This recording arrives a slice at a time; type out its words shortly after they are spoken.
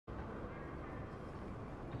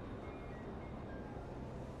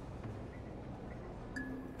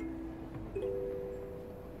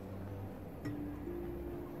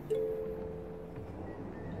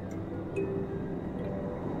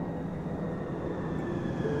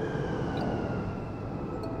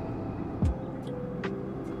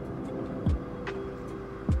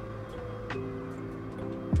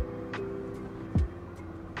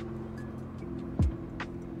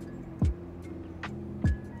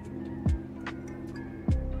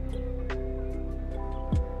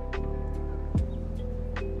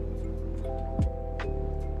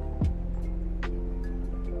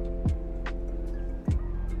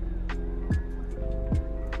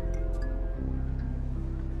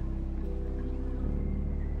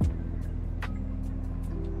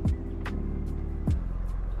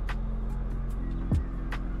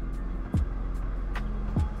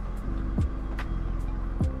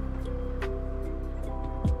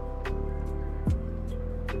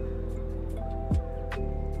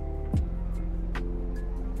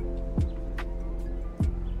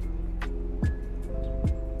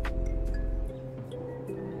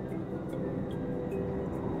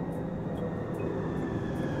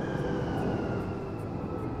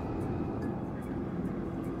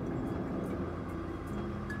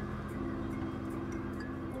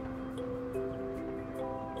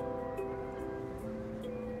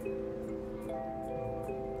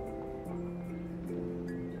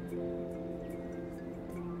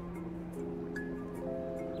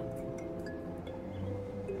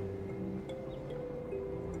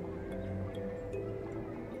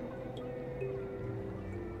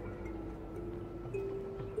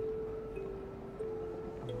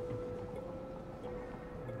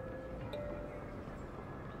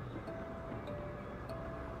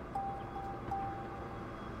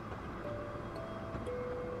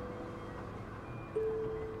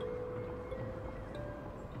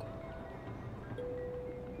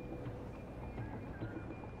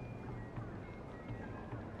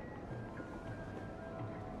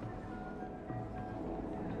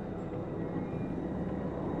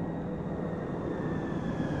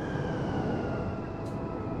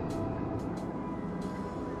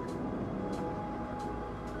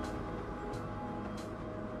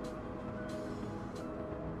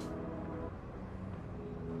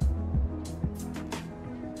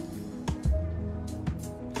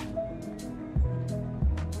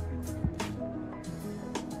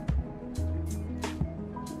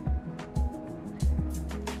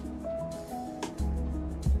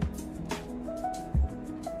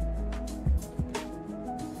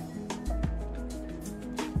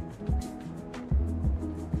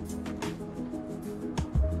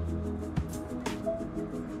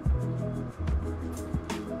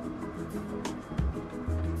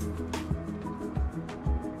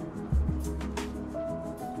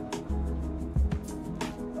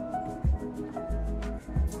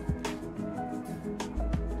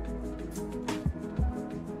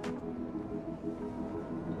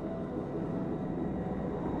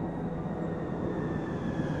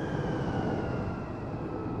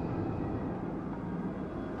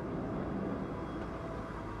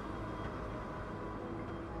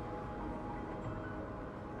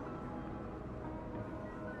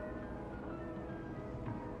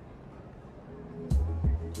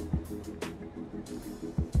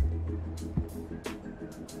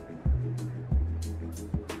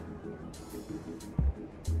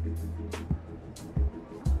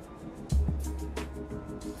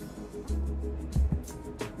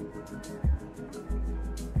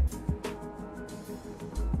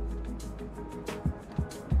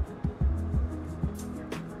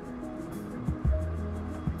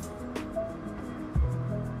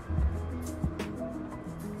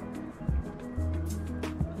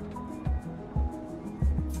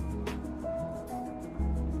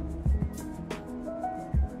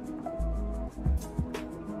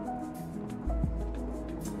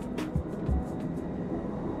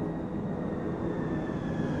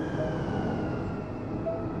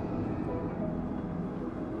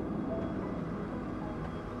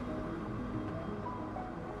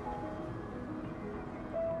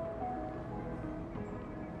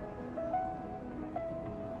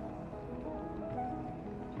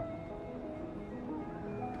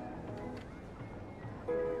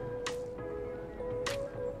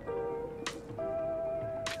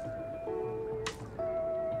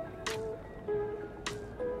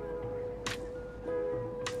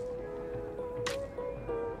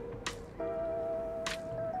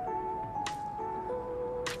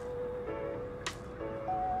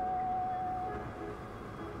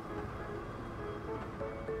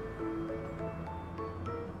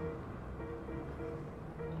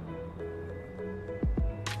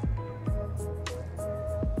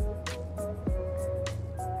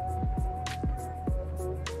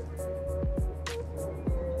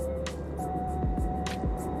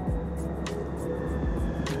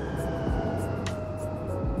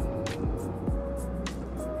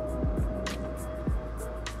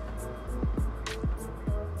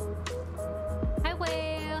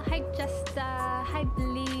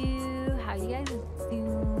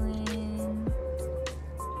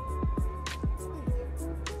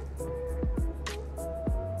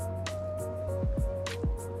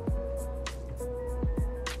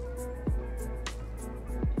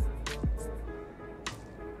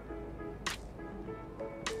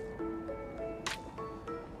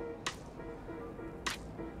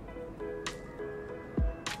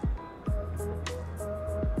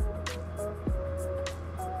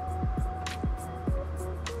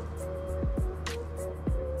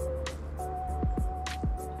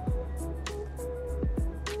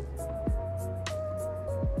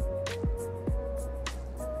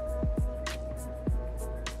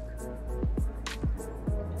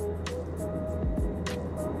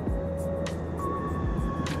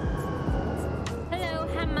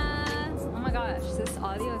gosh, this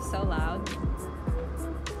audio is so loud.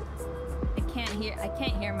 I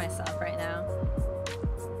can't hear myself right now.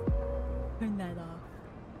 Turn that off.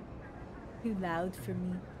 Too loud for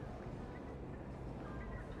me.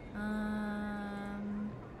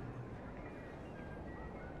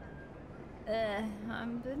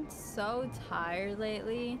 I've been so tired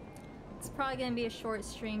lately. It's probably gonna be a short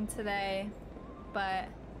stream today, but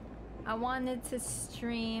I wanted to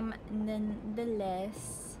stream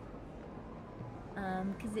nonetheless.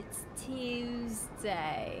 Because it's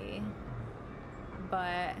Tuesday.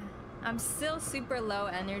 But I'm still super low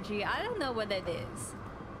energy. I don't know what it is.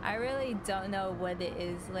 I really don't know what it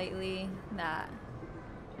is lately that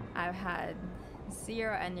I've had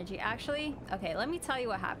zero energy. Actually, okay, let me tell you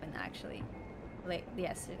what happened actually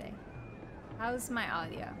yesterday. How's my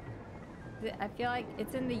audio? I feel like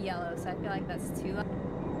it's in the yellow, so I feel like that's too loud.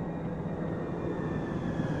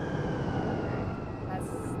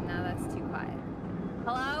 Now that's too quiet.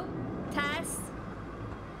 Hello? Test?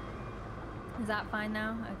 Is that fine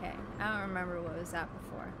now? Okay. I don't remember what was that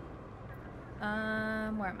before.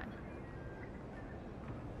 Where am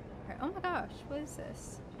I? Oh my gosh, what is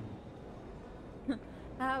this?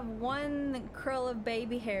 I have one curl of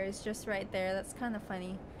baby hairs just right there. That's kind of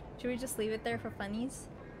funny. Should we just leave it there for funnies?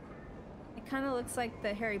 It kind of looks like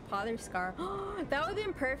the Harry Potter scar. That would have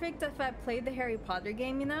been perfect if I played the Harry Potter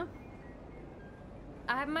game, you know?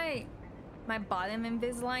 I have my bottom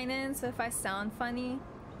Invisalign in, so if I sound funny,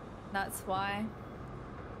 that's why.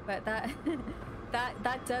 But that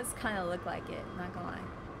that does kind of look like it, not gonna lie.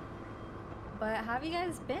 But how have you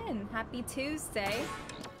guys been? Happy Tuesday.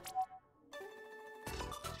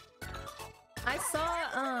 I saw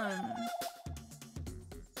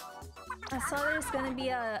there's gonna be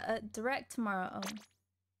a direct tomorrow.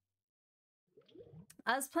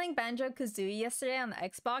 I was playing Banjo-Kazooie yesterday on the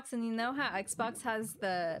Xbox, and you know how Xbox has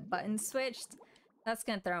the button switched? That's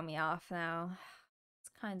gonna throw me off now. It's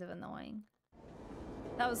kind of annoying.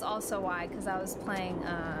 That was also why, because I was playing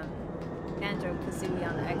Banjo-Kazooie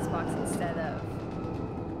on the Xbox instead of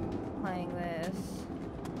playing this.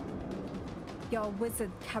 Yo,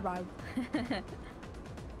 Wizard Caro.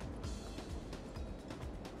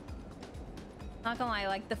 Not gonna lie,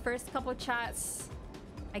 like the first couple chats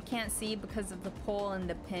I can't see because of the poll and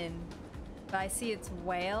the pin. But I see it's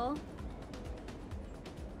Whale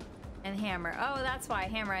and Hammer. Oh, that's why.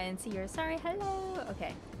 Hammer, I didn't see yours. Sorry, hello.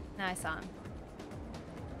 Okay, now I saw him.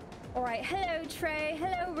 Alright, hello Trey.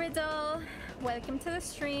 Hello Riddle. Welcome to the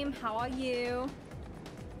stream. How are you?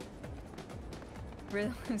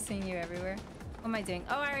 Riddle, I'm seeing you everywhere. What am I doing?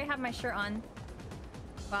 Oh, I already have my shirt on.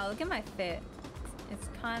 Wow, look at my fit. It's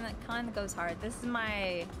kind of goes hard. This is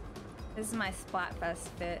my Splatfest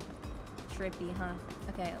fit. Trippy, huh?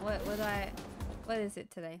 Okay, what is it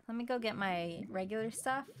today? Let me go get my regular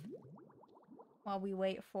stuff while we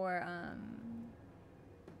wait for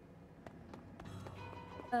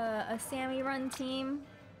a Sammy run team.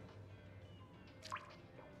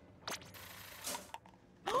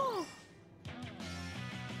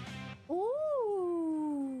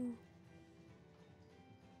 Ooh,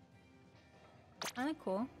 kind of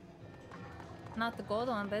cool. Not the gold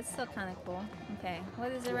one, but it's still kind of cool. Okay,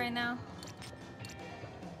 what is it right now?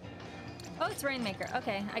 Oh, it's Rainmaker.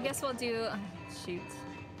 Okay, I guess we'll do. Shoot,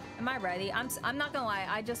 am I ready? I'm not gonna lie.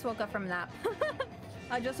 I just woke up from a nap.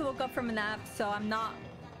 I just woke up from a nap, so I'm not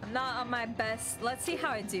on my best. Let's see how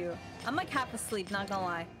I do. I'm like half asleep, not gonna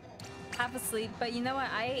lie. Half asleep, but you know what?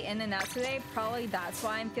 I ate in and out today. Probably that's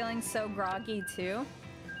why I'm feeling so groggy too.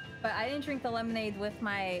 But I didn't drink the lemonade with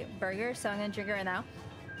my burger, so I'm gonna drink it right now.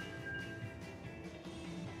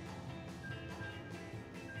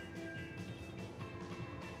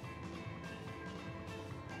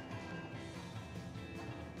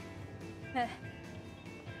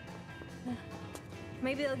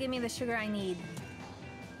 Maybe it'll give me the sugar I need.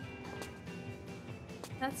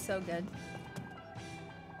 That's so good.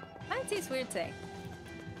 Mine tastes weird today.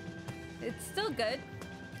 It's still good.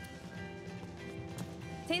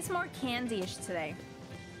 Tastes more candy-ish today.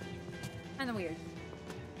 Kinda weird.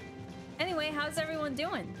 Anyway, how's everyone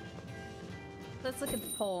doing? Let's look at the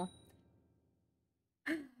poll.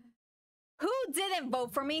 Who didn't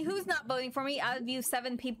vote for me? Who's not voting for me out of you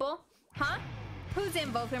 7 people? Huh? Who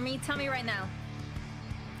didn't vote for me? Tell me right now.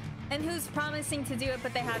 And who's promising to do it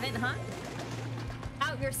but they haven't, huh?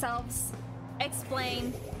 Out yourselves.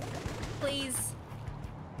 Explain. Please.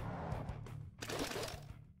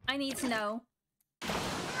 I need to know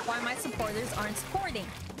why my supporters aren't supporting.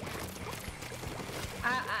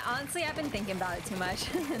 I honestly, I've been thinking about it too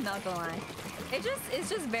much. Not gonna lie. It's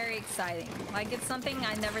just very exciting. Like, it's something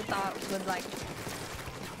I never thought would, like...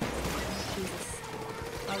 Jesus.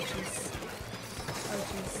 Oh, jeez. Oh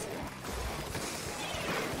jeez.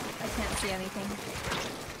 I can't see anything.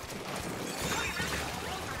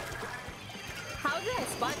 How did I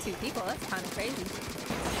spot 2 people? That's kind of crazy.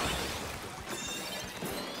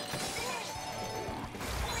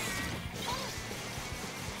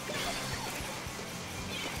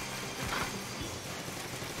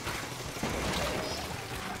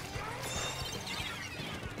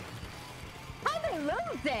 How they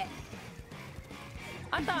lose it?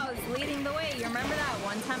 I thought I was leading the way. You remember that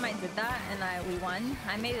one time I did that and we won?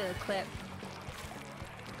 I made it a clip.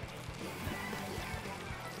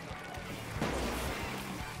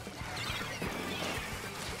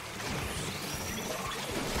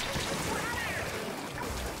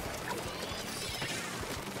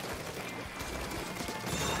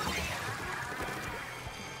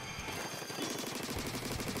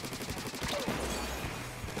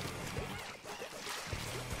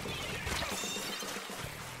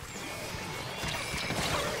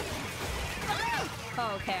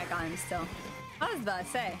 Oh, okay, I got him still. I was about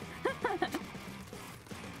to say.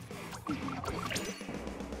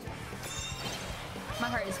 My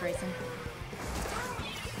heart is racing.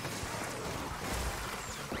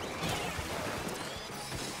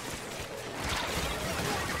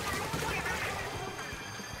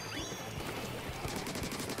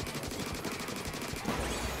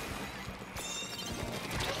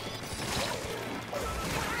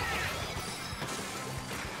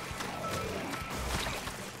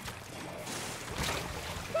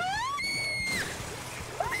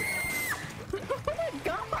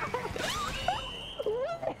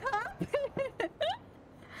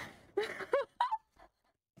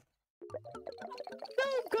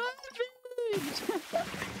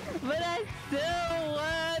 But I still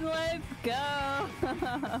won! Let's go!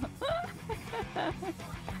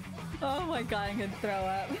 Oh my god, I'm gonna throw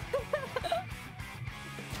up.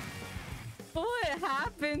 What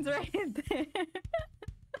happens right there?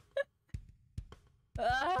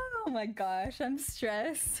 Oh my gosh, I'm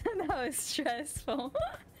stressed. That was stressful.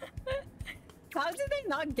 How did they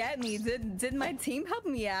not get me? Did my team help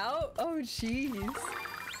me out? Oh jeez.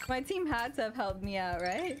 My team had to have helped me out,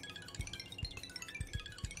 right?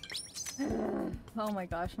 Oh my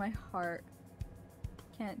gosh, my heart.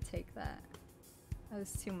 Can't take that. That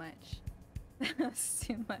was too much. That was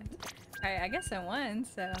too much. Alright, I guess I won,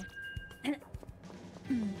 so...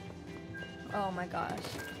 Oh my gosh.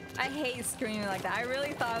 I hate screaming like that. I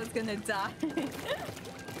really thought I was gonna die.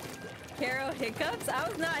 Carol hiccups? I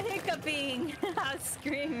was not hiccuping! I was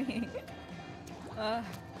screaming. Ugh,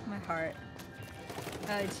 my heart.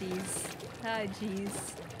 Oh jeez. Oh jeez.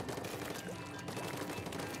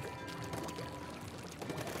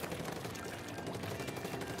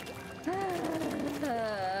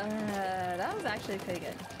 That was actually pretty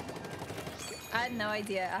good. I had no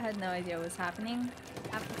idea. I had no idea what was happening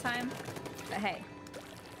half the time. But hey,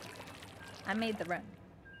 I made the run.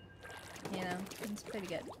 You know, it's pretty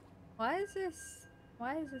good. Why is this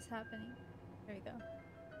happening? There we go.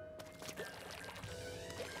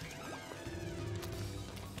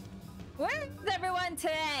 Where's everyone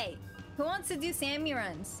today? Who wants to do Sammie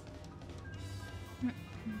runs?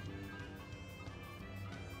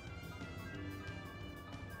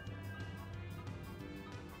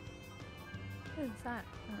 What is that?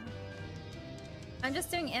 I'm just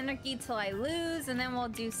doing Anarchy till I lose, and then we'll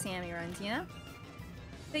do Sammie runs, you know?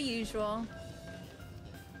 The usual.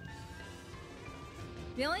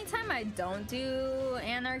 The only time I don't do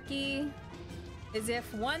Anarchy is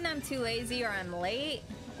if one, I'm too lazy or I'm late,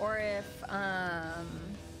 or if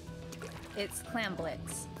it's Clan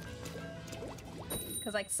Blitz.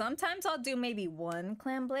 Cause like sometimes I'll do maybe one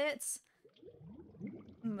Clan Blitz,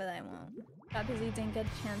 but I won't. Got busy, didn't get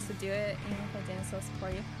a chance to do it, even if I didn't still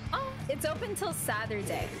support you. Oh, it's open till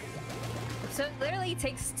Saturday. So it literally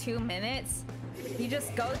takes 2 minutes. You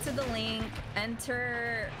just go to the link,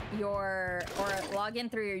 enter your, or log in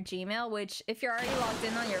through your Gmail, which if you're already logged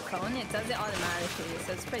in on your phone, it does it automatically,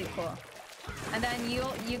 so it's pretty cool. And then you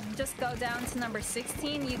just go down to number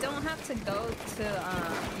 16. You don't have to go to,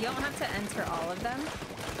 you don't have to enter all of them.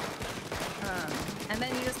 And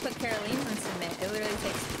then you just put Caroline's and submit. It literally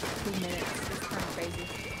takes 2 minutes. It's kind of crazy.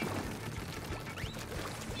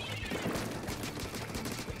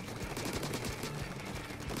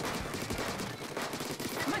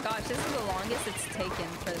 Oh my gosh, this is the longest it's taken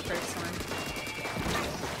for the first one.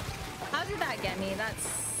 How did that get me?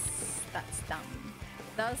 That's dumb.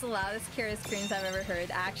 That was the loudest Kira screams I've ever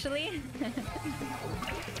heard. Actually?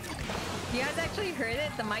 You guys actually heard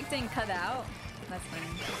it? The mic didn't cut out? That's funny.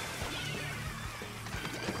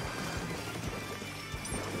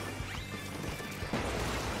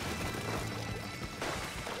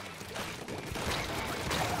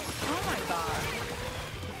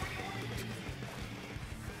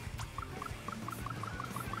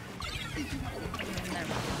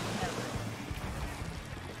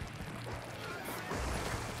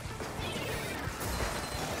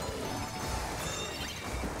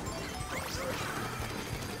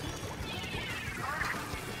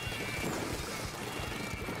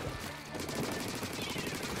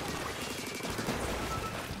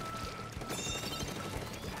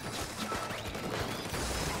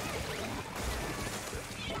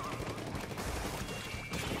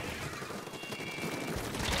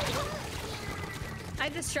 I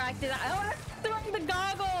distracted. Oh, I'm throwing the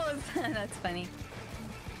goggles. That's funny.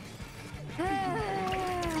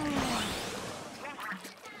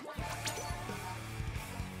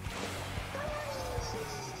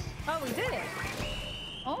 Oh, we did it.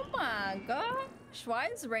 Oh my gosh. Why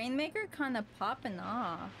is Rainmaker kind of popping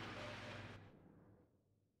off?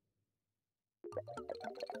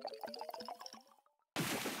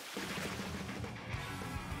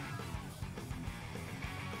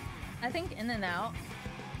 I think In-N-Out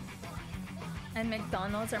and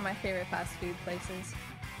McDonald's are my favorite fast food places.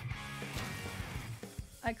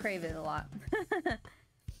 I crave it a lot.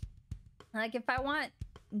 Like if I want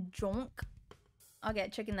junk, I'll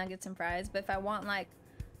get chicken nuggets and fries. But if I want like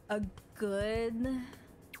a good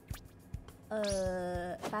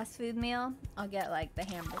fast food meal, I'll get like the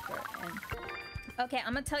hamburger. And okay,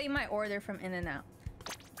 I'm gonna tell you my order from In-N-Out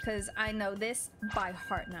because I know this by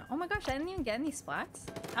heart now. Oh my gosh, I didn't even get any splats.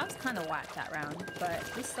 I was kind of whacked that round, but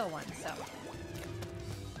we still won.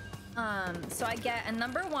 So I get a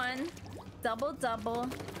 #1 double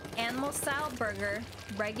animal style burger,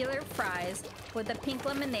 regular fries with a pink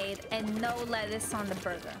lemonade and no lettuce on the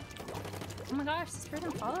burger. Oh my gosh, this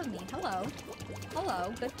person followed me. Hello.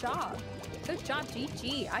 Hello, good job. Good job,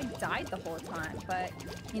 GG. I died the whole time, but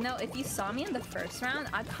you know, if you saw me in the first round,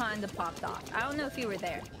 I kind of popped off. I don't know if you were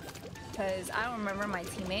there because I don't remember my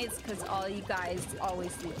teammates because all you guys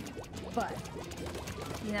always leave me. But,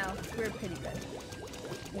 you know, we were pretty good.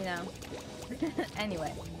 You know?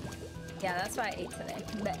 Anyway. Yeah, that's why I ate today.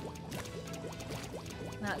 Blech.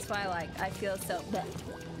 That's why, like, I feel so... blech.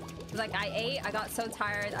 Like, I ate, I got so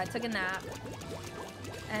tired, I took a nap.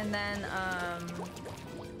 And then,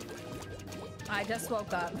 I just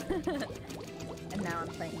woke up. And now I'm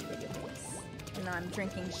playing video games. And now I'm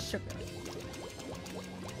drinking sugar.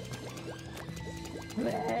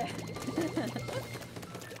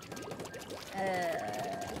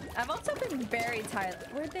 I've also been very tired.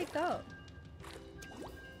 Where'd they go?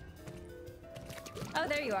 Oh,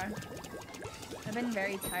 there you are. I've been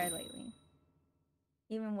very tired lately.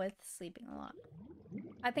 Even with sleeping a lot.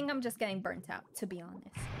 I think I'm just getting burnt out, to be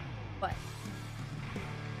honest. But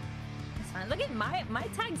it's fine. Look at my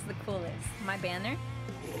tag's the coolest. My banner.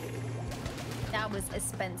 That was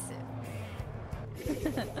expensive.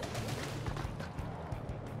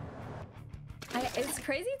 It's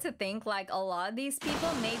crazy to think like a lot of these people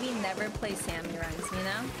maybe never play Sammy runs, you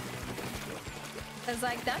know? Cause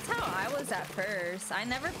like that's how I was at first. I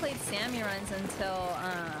never played Sammy runs until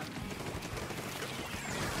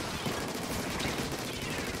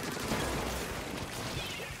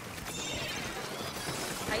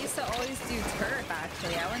I used to always do turf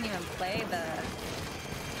actually. I wouldn't even play the...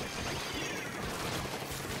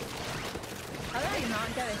 How did I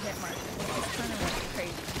not get a hit mark? It's kind of like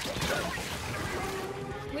crazy.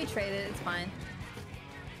 We traded, it's fine.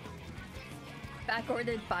 Back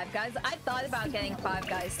ordered Five Guys. I thought about getting Five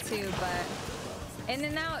Guys too, but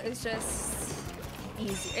In-N-Out is just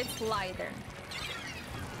easier. It's lighter.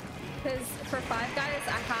 Because for Five Guys,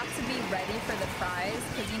 I have to be ready for the fries.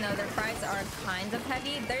 Because, you know, their fries are kind of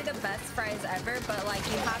heavy. They're the best fries ever, but, like,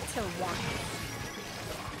 you have to want it.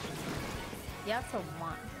 You have to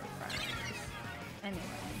want your fries. Anyway.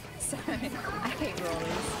 Sorry. I hate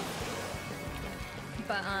rollers.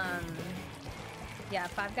 But, yeah,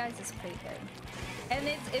 Five Guys is pretty good. And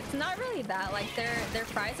it's not really that. Like, their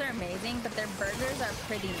fries are amazing, but their burgers are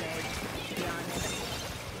pretty mid, to be honest.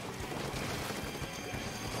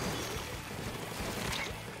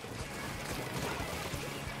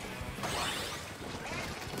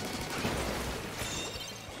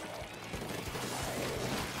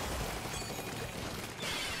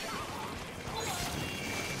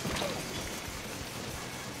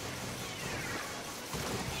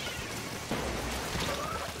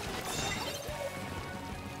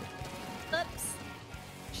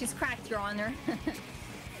 Your honor.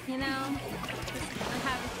 You know, I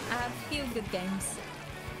have a few good games.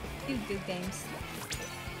 Few good games.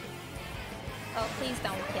 Oh, please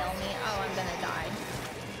don't kill me. Oh, I'm gonna die.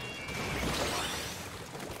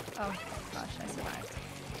 Oh gosh, I survived.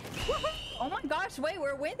 Oh my gosh, wait,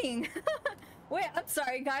 we're winning. Wait, I'm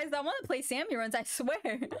sorry guys, I want to play Sammy runs, I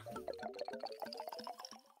swear.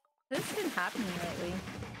 This has been happening lately.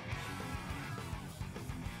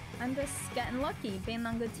 I'm just getting lucky, being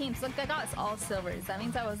on good teams. Look, I got all silvers. That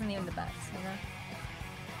means I wasn't even the best, you know?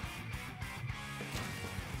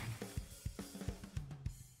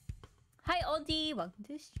 Hi, Oldie. Welcome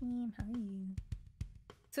to the stream. How are you?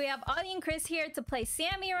 So we have Audie and Chris here to play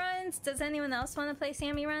Sammy runs. Does anyone else want to play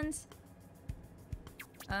Sammy runs?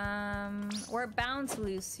 We're bound to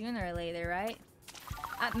lose sooner or later, right?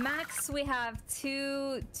 At max, we have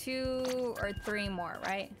two or three more,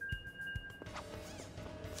 right?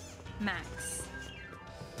 Max.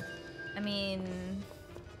 I mean,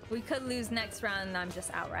 we could lose next round and I'm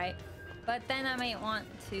just out, right? But then I might want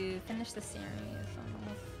to finish the series on the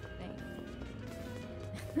whole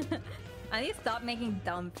thing. I need to stop making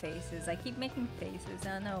dumb faces. I keep making faces. I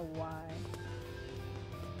don't know why.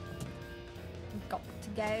 We got to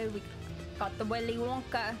go. We got the Willy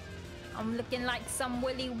Wonka. I'm looking like some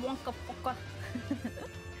Willy Wonka fucker.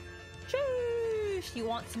 Sheesh, you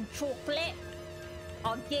want some chocolate?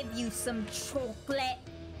 I'll give you some chocolate.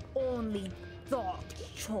 Only dark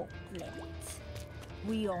chocolate.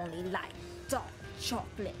 We only like dark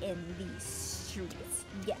chocolate in these streets.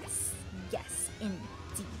 Yes, yes, indeed.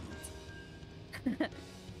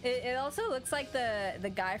 It also looks like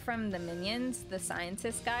the guy from the Minions, the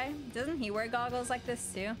scientist guy. Doesn't he wear goggles like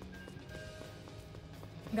this too?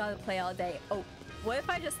 Gotta play all day. Oh, what if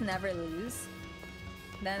I just never lose?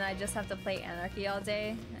 Then I just have to play Anarchy all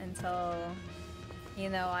day until, you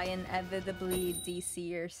know, I inevitably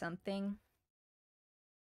DC or something.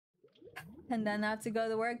 And then I have to go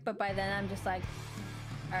to work, but by then I'm just like,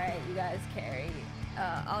 alright, you guys carry.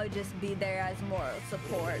 I'll just be there as moral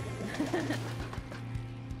support.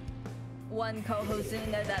 One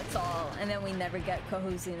Kohozuna, that's all. And then we never get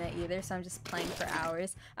Kohozuna either, so I'm just playing for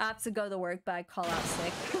hours. I have to go to work, but I call out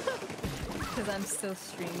sick. Because I'm still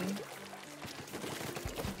streaming.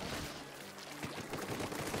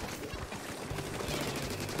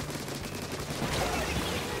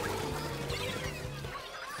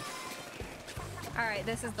 Alright,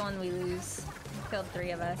 this is the one we lose. We killed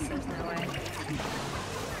 3 of us, there's no way.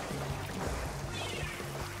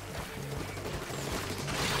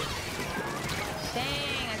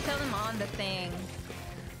 Dang, I killed him on the thing.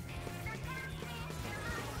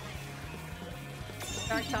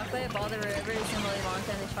 Dark chocolate of all the rivers in Willy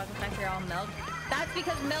Wonka and the chocolate factory are all milk. That's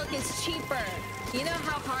because milk is cheaper. You know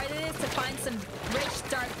how hard it is to find some rich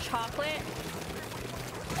dark chocolate?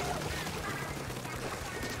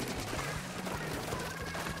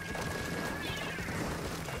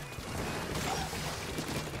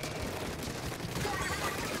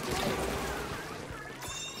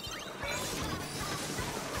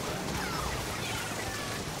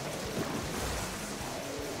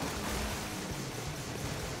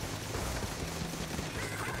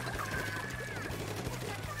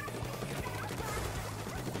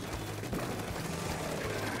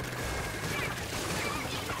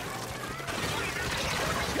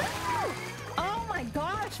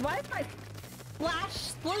 Why is my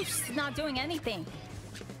flash sploosh not doing anything?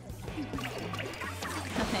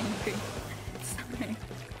 I'm angry. Sorry.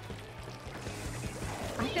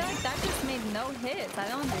 I feel like that just made no hits. I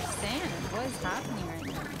don't understand. What is happening right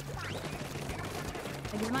now?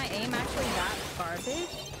 Like, is my aim actually that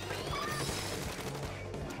garbage?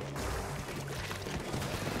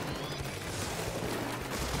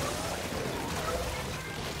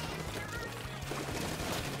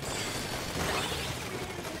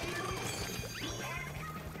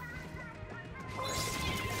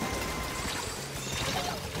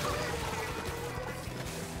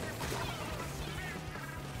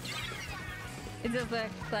 It just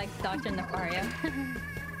looks like Dr. Nefaria.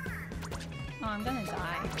 Oh, I'm gonna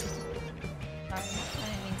die. Sorry, I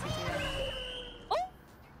didn't mean to do that. Oh!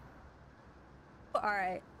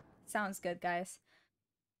 Alright. Sounds good, guys.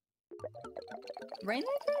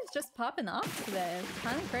 RAINMAKER is just popping off today. It's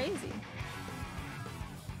kind of crazy.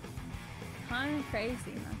 Kind of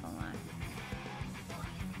crazy, not gonna lie.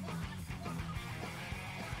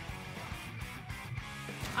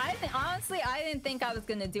 Honestly, I didn't think I was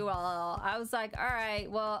gonna do well at all. I was like, alright,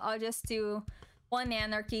 well, I'll just do one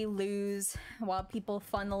Anarchy, lose, while people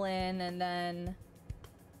funnel in, and then,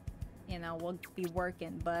 you know, we'll be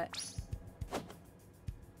working, but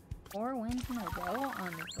 4 wins in a row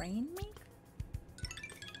on RAINMAKER?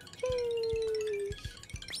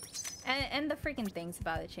 And the freaking things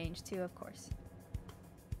about it changed too, of course.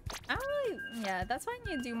 I don't really, yeah, that's why I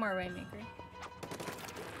need to do more RAINMAKER.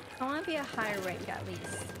 I want to be a higher rank at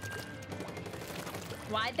least.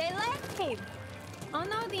 Why'd they leave? Oh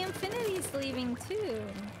no, the Infinity's leaving too.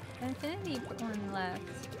 The Infinity one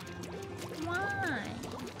left. Why?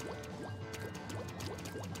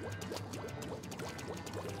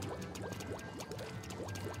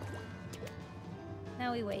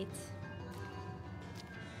 Now we wait.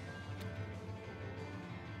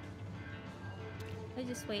 We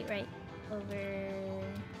just wait right over.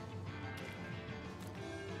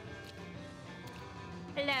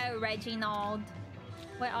 Hello, Reginald.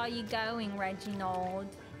 Where are you going, Reginald?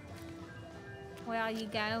 Where are you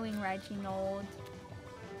going, Reginald?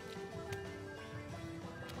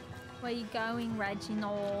 Where you going,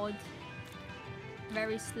 Reginald?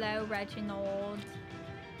 Very slow, Reginald.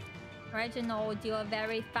 Reginald, you're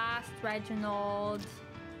very fast, Reginald.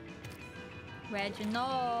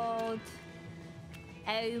 Reginald.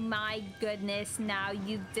 Oh my goodness, now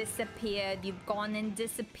you've disappeared. You've gone and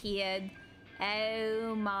disappeared.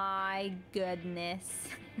 Oh my goodness.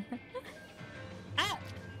 Ah,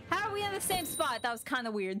 how are we in the same spot? That was kind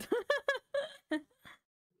of weird.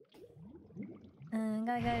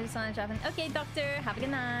 Gotta go to Sonic shopping. Okay, doctor, have a good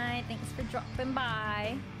night. Thanks for dropping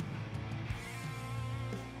by.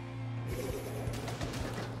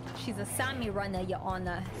 She's a SAMMIE runner, Your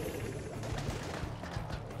Honor.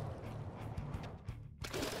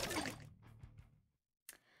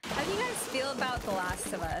 How do you guys feel about The Last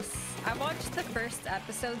of Us? I watched the first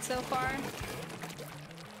episode so far.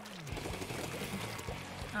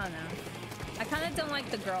 I don't know. I kind of don't like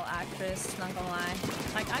the girl actress, not gonna lie.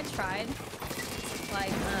 Like, I tried.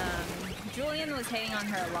 Like, Julian was hating on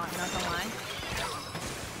her a lot, not gonna lie.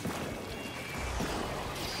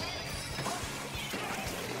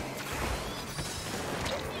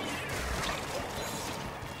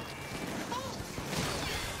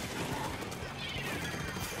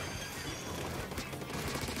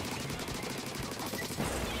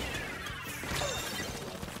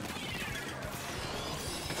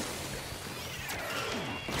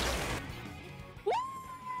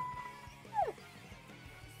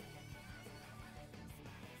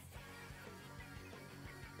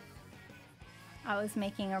 I was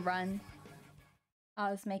making a run.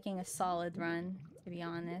 I was making a solid run, to be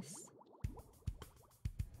honest.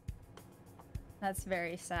 That's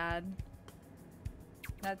very sad.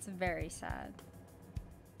 That's very sad.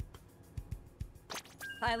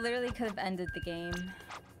 I literally could have ended the game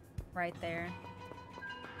right there.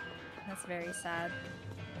 That's very sad.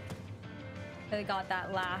 Could have got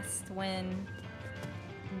that last win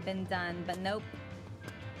and been done, but nope.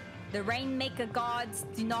 The Rainmaker gods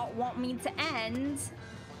do not want me to end.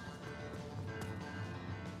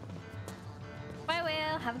 Bye,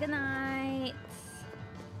 Will. Have a good night.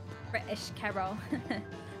 British Carol.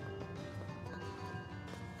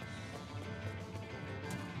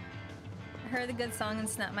 I heard a good song and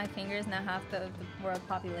snapped my fingers. Now half the world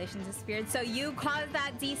population disappeared. So you caused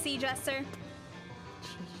that, DC Jester?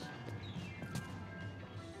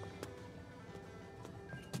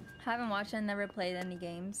 Haven't watched and never played any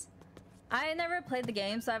games. I never played the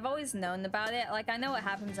game, so I've always known about it. Like, I know what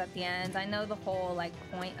happens at the end. I know the whole, like,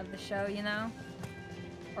 point of the show, you know?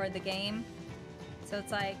 Or the game. So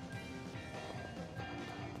it's like...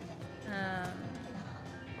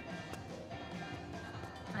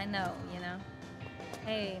 I know, you know?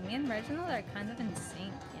 Hey, me and Reginald are kind of in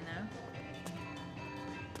sync, you know?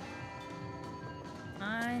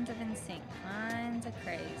 Kind of in sync. Kind of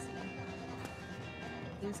crazy.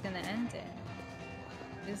 Who's gonna end it?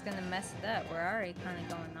 Who's gonna mess it up? We're already kind of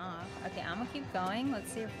going off. Okay, I'm gonna keep going.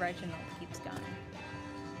 Let's see if Reginald keeps going.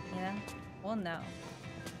 You know? We'll know.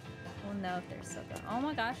 We'll know if they're still going. Oh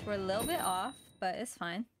my gosh, we're a little bit off, but it's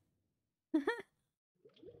fine.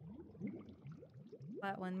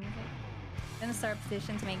 Flat one music. Gonna start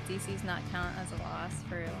petition to make DC's not count as a loss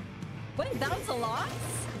for real. Wait, that was a loss?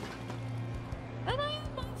 That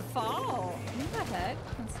ain't my fault. What the heck?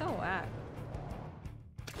 That's so whack.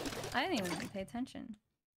 I didn't even pay attention.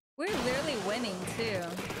 We're literally winning too.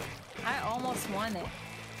 I almost won it.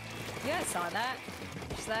 You guys saw that?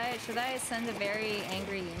 Should I send a very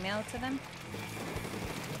angry email to them?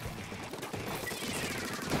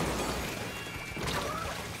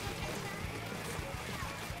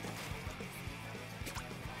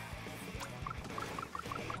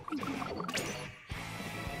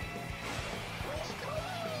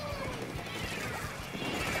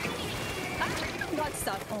 I got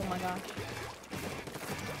stuck. Oh my gosh.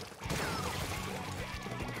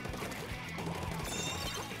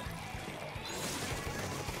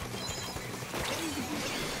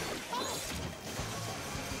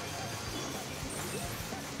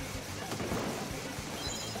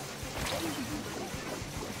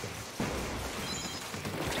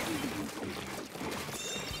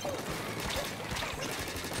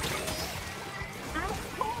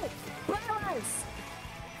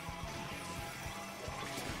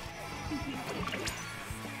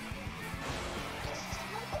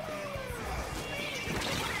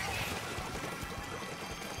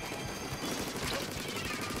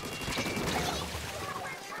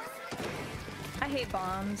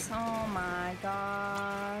 Bombs. Oh my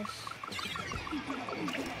gosh.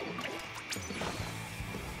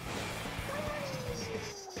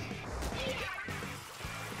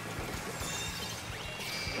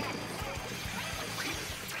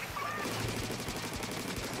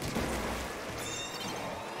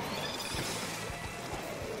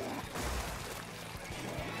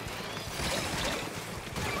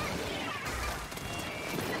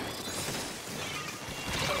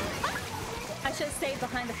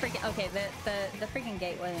 behind the freaking... Okay, the freaking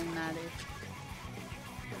gateway didn't matter.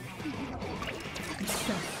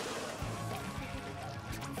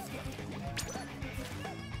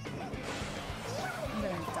 I'm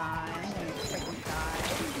gonna die. I'm gonna freaking die.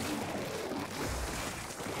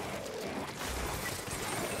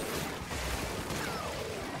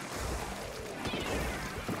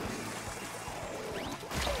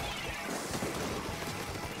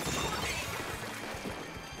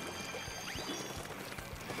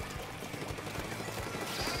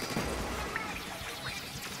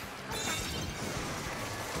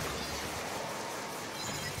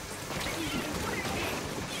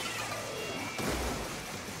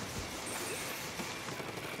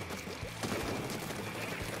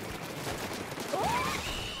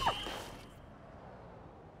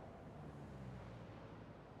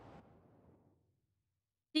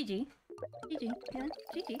 GG. GG. Yeah,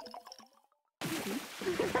 GG. GG.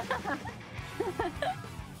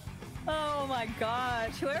 Oh my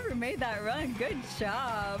gosh. Whoever made that run, good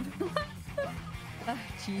job. Oh,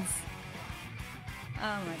 jeez.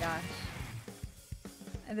 Oh my gosh.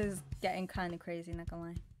 This is getting kind of crazy, not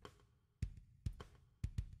gonna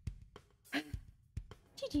lie.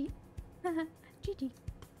 GG. GG.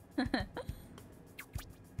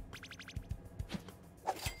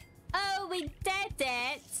 Oh, we did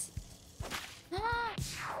it!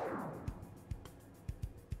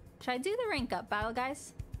 Should I do the rank up battle,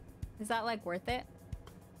 guys? Is that like worth it?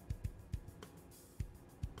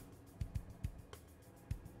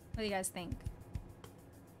 What do you guys think?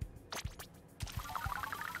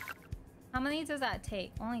 How many does that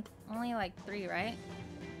take? Only like 3, right?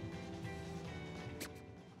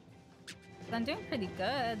 I'm doing pretty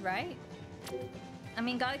good, right? I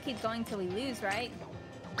mean, gotta keep going till we lose, right?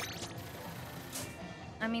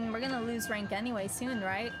 I mean, we're gonna lose rank anyway soon,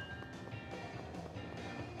 right?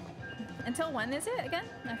 Until when is it again?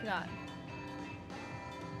 I forgot.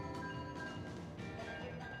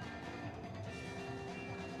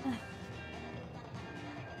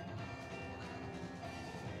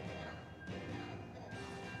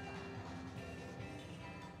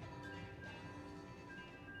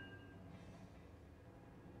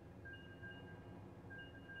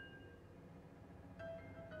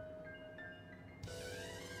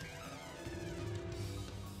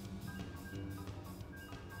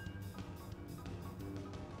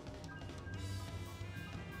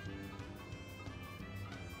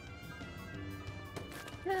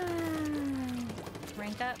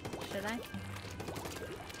 Rank up? Should I?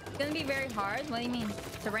 It's gonna be very hard. What do you mean?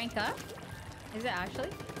 To rank up? Is it actually?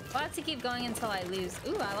 I'll have to keep going until I lose.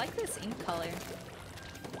 Ooh, I like this ink color.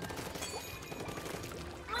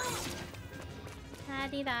 Da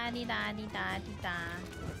dee da dee da dee da dee da.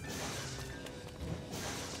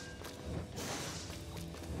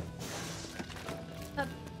 Up.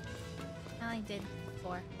 I only did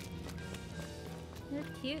 4. You're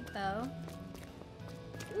cute though.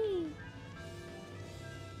 Whee.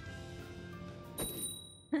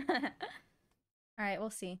 Alright, we'll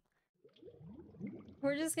see.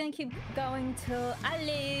 We're just gonna keep going till I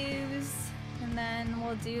lose. And then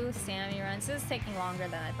we'll do Sammy runs. This is taking longer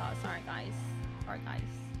than I thought. Sorry, guys. Sorry, guys.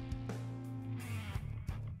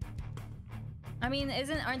 I mean,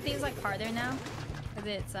 aren't these like harder now? Because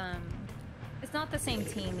it's not the same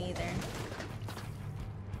team either.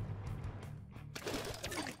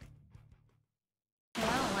 Well,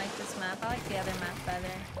 I don't like this map. I like the other map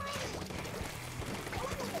better.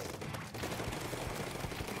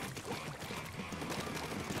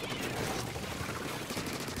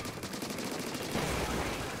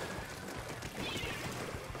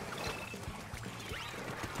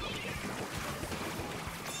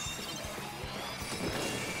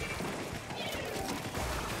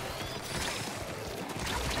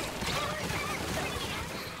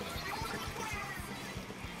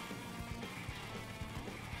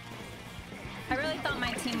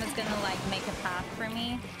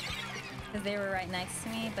 Because they were right next to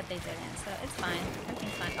me, but they didn't, so it's fine.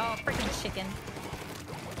 Everything's fine. Oh, freaking chicken.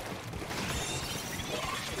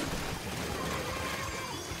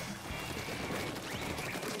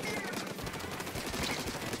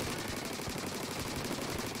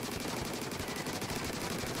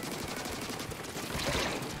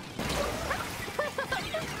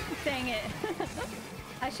 Dang it.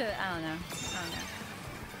 I don't know.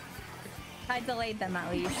 I delayed them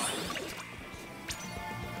at least.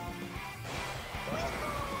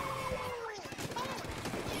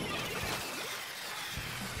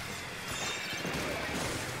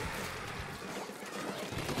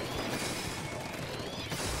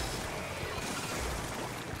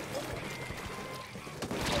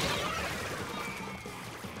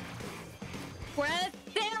 We're at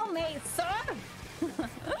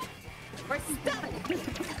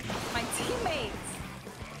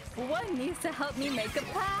One needs to help me make a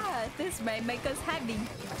path. This may make us heavy.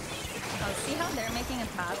 Oh, see how they're making a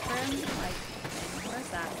path for him? Like, where's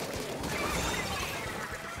that?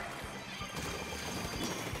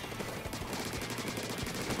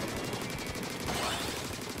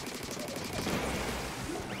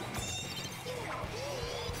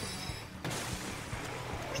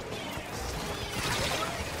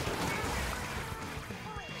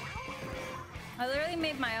 I literally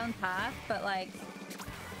made my own path, but like,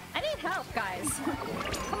 I need help, guys.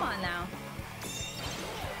 Come on now.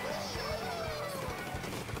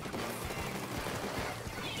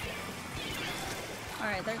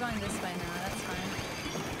 Alright, they're going this way now. That's fine.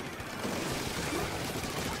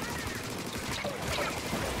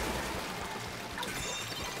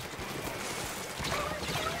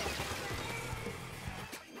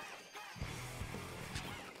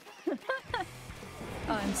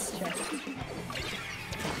 Oh, I'm stressed.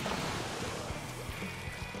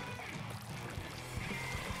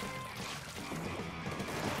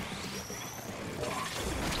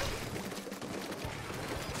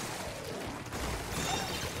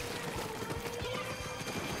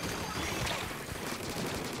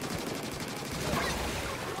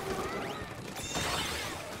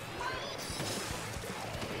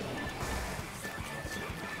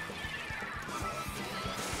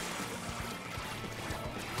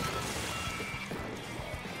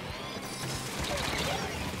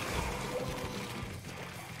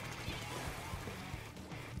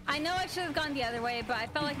 I know I should have gone the other way, but I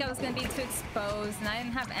felt like I was going to be too exposed, and I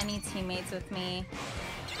didn't have any teammates with me.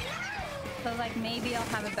 So I was like, maybe I'll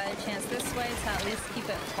have a better chance this way to at least keep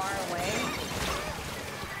it far away.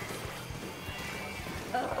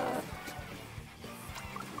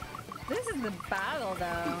 This is the battle,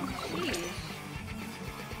 though. Sheesh.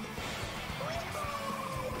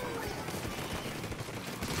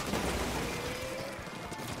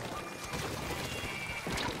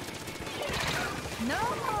 No,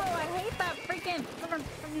 I hate that freaking.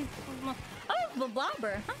 Oh, the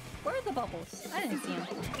blobber. Huh? Where are the bubbles? I didn't see them.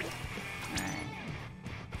 Alright.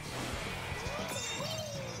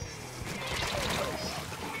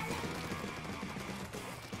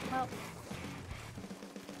 Well,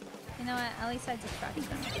 you know what? At least I distracted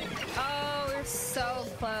them. Oh, we're so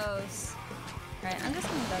close. Alright, I'm just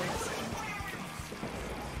gonna go this way.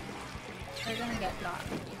 They're gonna get got.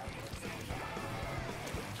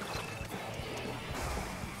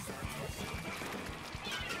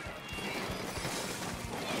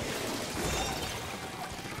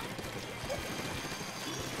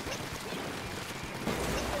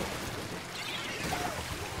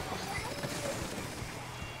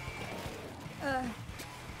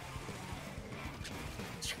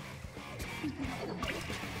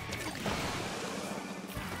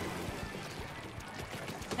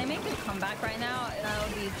 They make a comeback right now, that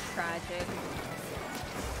would be tragic.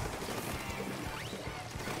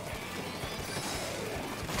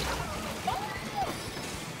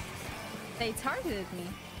 They targeted me.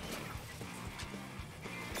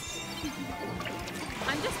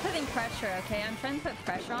 I'm just putting pressure, okay? I'm trying to put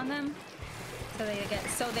pressure on them so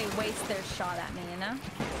they waste their shot at me, you know?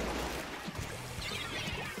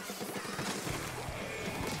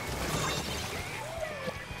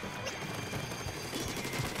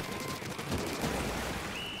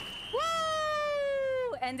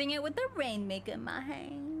 Ending it with the Rainmaker in my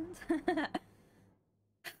hand.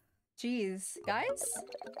 Jeez, guys.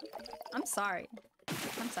 I'm sorry.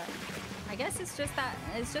 I'm sorry. I guess it's just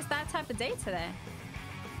that type of day today.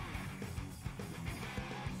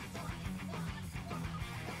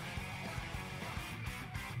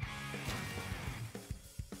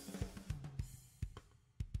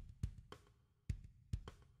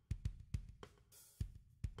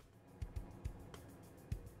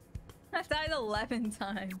 I've died 11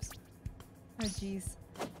 times. Oh, jeez.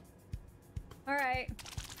 Alright.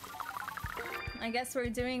 I guess we're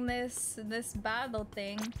doing this battle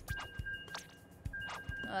thing.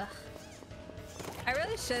 Ugh. I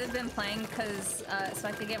really should have been playing because so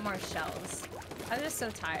I could get more shells. I was just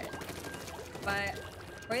so tired. But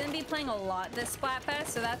we're gonna be playing a lot this Splatfest,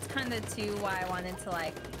 so that's kind of too why I wanted to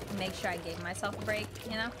like make sure I gave myself a break,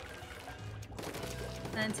 you know?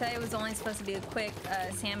 And today was only supposed to be a quick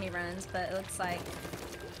SAMMIE runs, but it looks like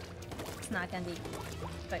it's not gonna be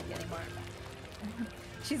quick anymore.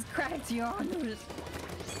 She's cracked your honors.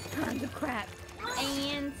 Tons of crap.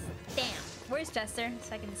 And stamp. Where's Jester?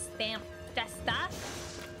 So I can stamp Jester.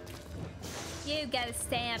 You get a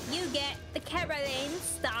stamp. You get the Caroline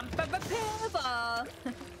stamp of approval.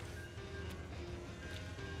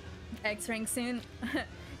 X rank soon.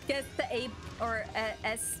 Guess the A or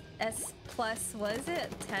S plus, what is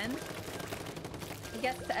it? 10? It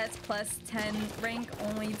gets to S plus 10 rank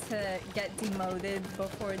only to get demoted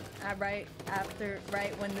before, right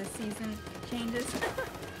when the season changes.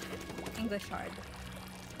 English hard.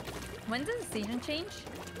 When does the season change?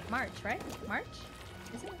 March, right? March?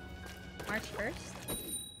 Is it? March 1st?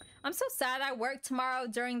 I'm so sad I work tomorrow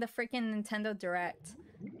during the freaking Nintendo Direct.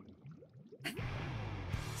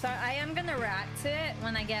 So I am gonna react to it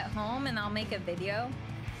when I get home and I'll make a video.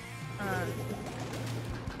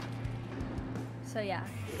 So yeah,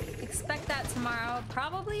 expect that tomorrow.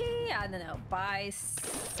 Probably, I don't know, by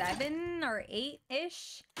 7 or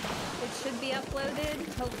 8-ish. It should be uploaded,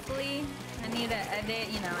 hopefully. I need to edit,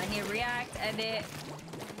 you know, I need to react, edit,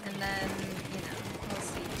 and then, you know, we'll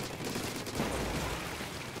see.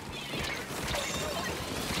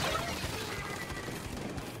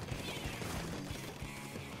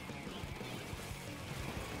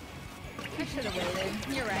 I should have waited.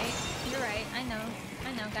 You're right. You're right. I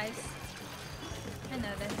know, guys. I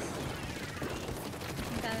know this.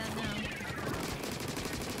 I don't know.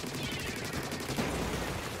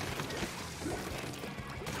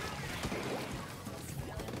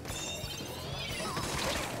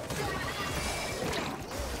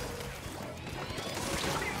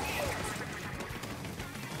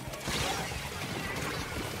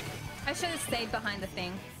 I should have stayed behind the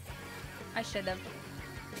thing. I should have.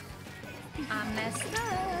 I messed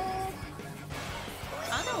up.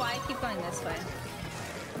 I don't know why I keep going this way.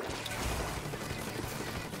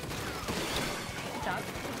 Good job.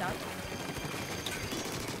 Good job.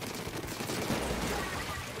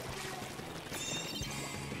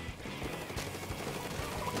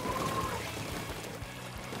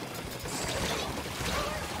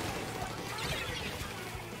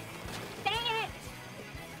 Dang it!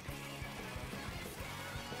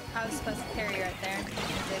 I was supposed to carry right there. I didn't.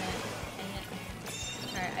 Dang it.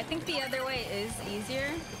 Alright, I think the other way is easier.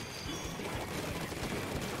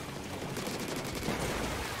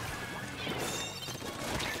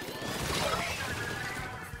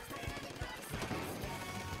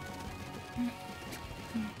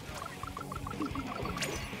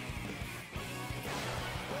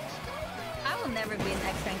 I will never be an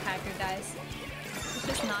X-Rank hacker, guys. It's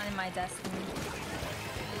just not in my destiny.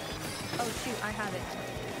 Oh shoot, I have it.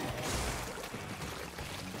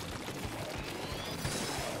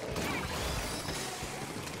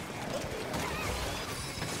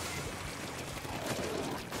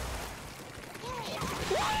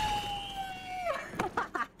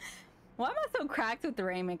 Why am I so cracked with the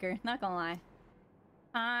Rainmaker? Not gonna lie.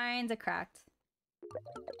 Kinda cracked.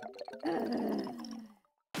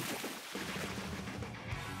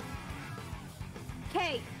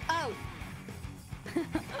 K.O.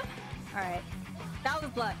 Alright. That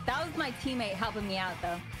was luck. That was my teammate helping me out,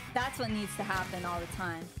 though. That's what needs to happen all the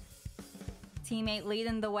time. Teammate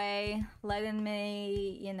leading the way, letting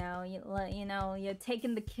me, you're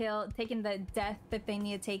taking the kill, taking the death if they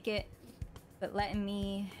need to take it, but letting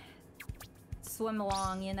me swim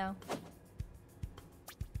along, you know?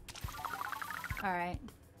 Alright.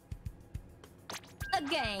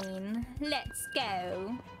 Again, let's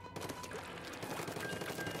go.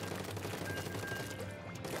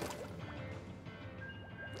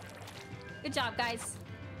 Good job, guys.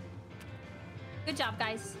 Good job,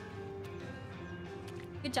 guys.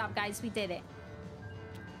 Good job, guys. We did it.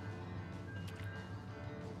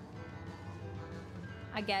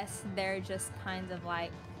 I guess they're just kind of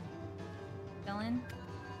like chilling.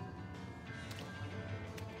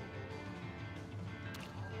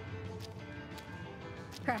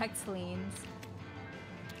 Cracked leans.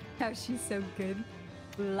 How she's so good.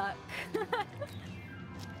 Luck.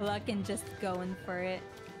 Luck and just going for it.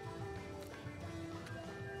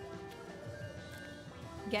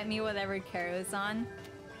 Get me whatever Caro's on.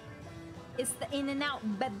 It's the in and out,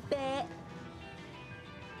 baby.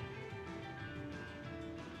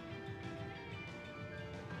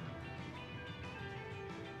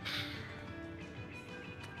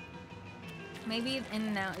 Maybe in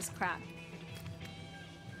and out is crap.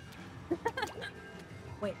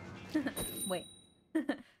 Wait. Wait.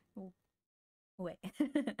 Wait. Wait.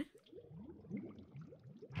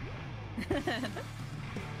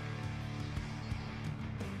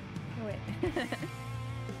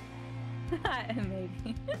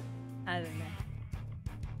 Maybe. I don't know.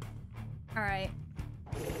 Alright.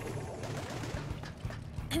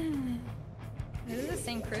 Is this the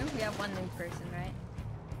same crew? We have one new person, right?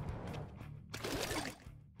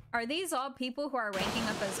 Are these all people who are ranking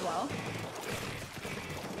up as well?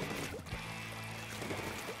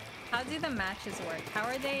 How do the matches work? How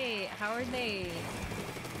are they...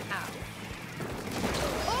 How?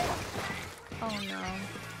 Oh no.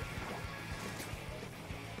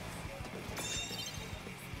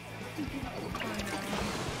 Oh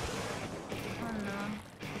no.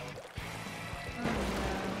 Oh no.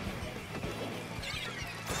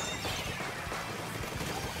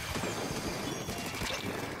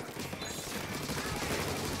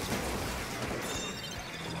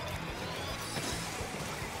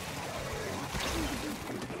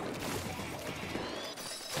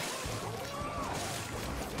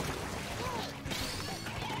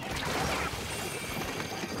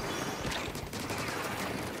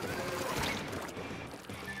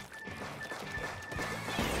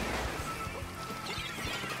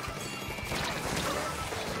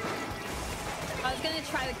 I was gonna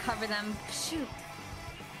try to cover them. Shoot.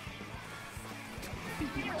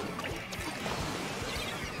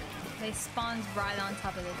 They spawned right on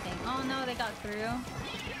top of the thing. Oh no, they got through.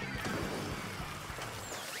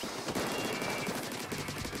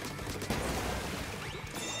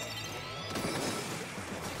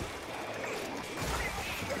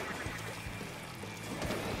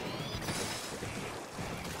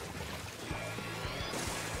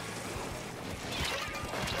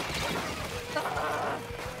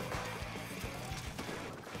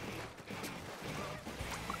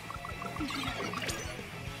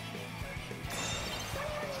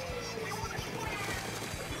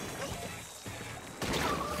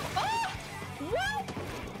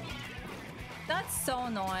 So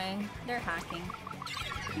annoying. They're hacking.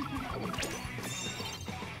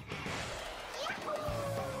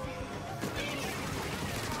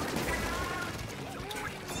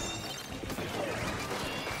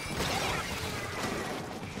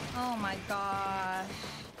 Oh my gosh.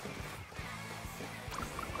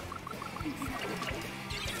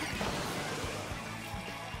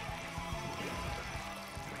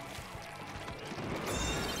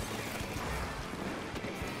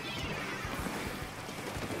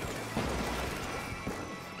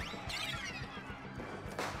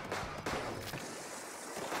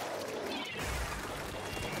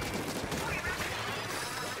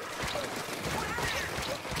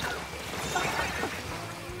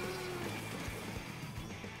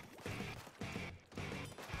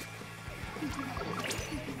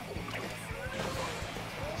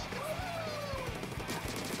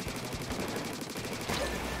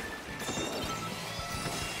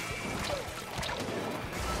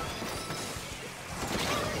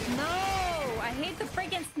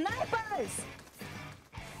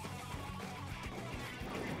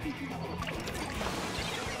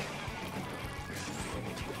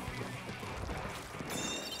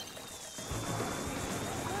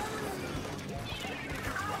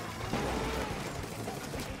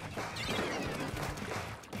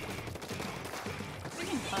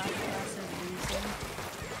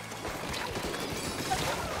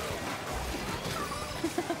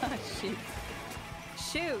 Shoot.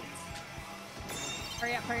 Shoot!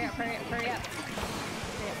 Hurry up, hurry up, hurry up, hurry up.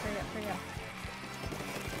 Hurry up, hurry up, hurry up.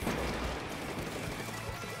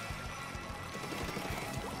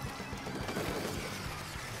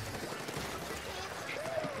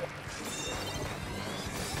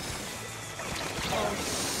 Oh,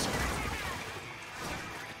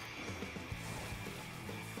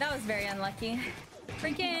 that was very unlucky.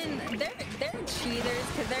 Freaking, they're cheaters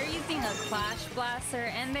because they're using a flash blaster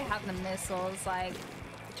and they have the missiles. Like,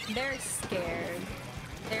 they're scared.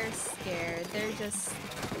 They're scared. They're just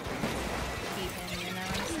cheating, you know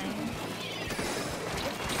what I'm saying?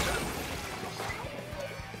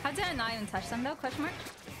 How did I not even touch them though? Question mark?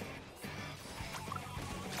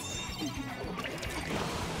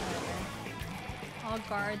 I'll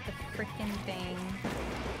guard the freaking thing.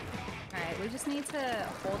 Alright, we just need to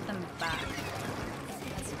hold them back.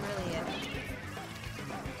 That's really it.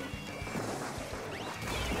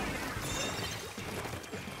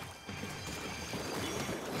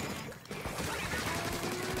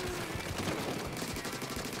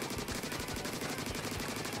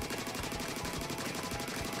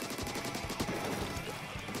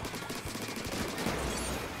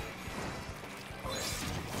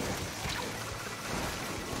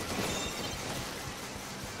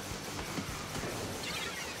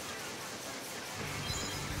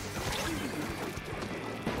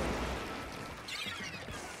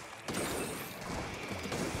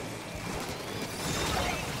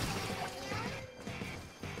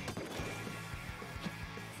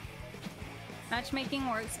 Matchmaking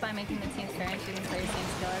works by making the teams fair and shooting players same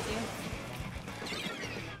skill as you.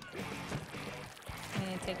 You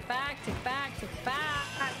need to take it back, take it back, take it back.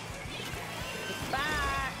 Take it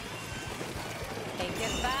back. Take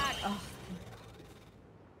it back. Oh.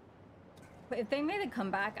 But if they made a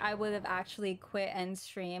comeback, I would have actually quit end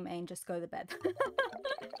stream and just go to bed.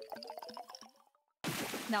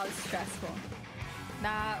 That was stressful.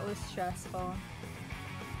 That was stressful.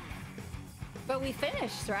 But we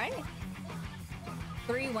finished, right?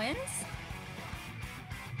 3 wins?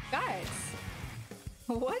 Guys,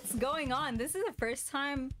 what's going on? This is the first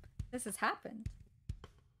time this has happened.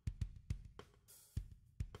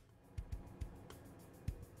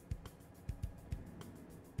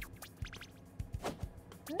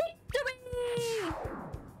 Victory!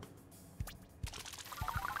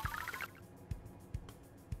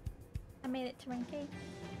 I made it to rank 8.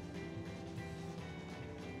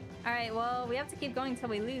 Alright, well, we have to keep going till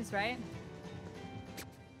we lose, right?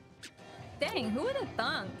 Dang, who would have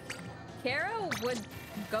thunk? Kara would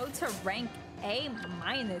go to rank A-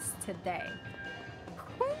 today.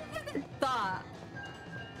 Who would have thought?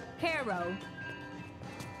 Kara,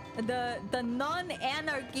 the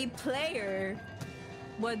non-anarchy player,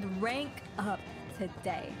 would rank up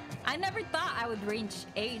today. I never thought I would reach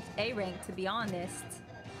A rank, to be honest.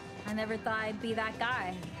 I never thought I'd be that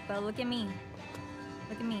guy. But look at me.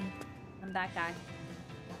 Look at me. I'm that guy.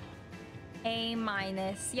 A-.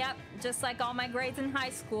 Yep, just like all my grades in high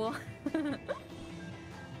school.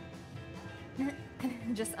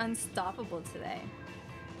 Just unstoppable today.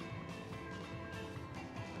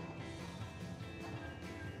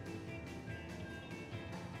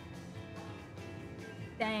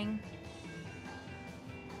 Dang.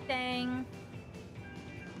 Dang.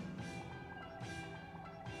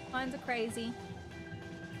 Mine's crazy.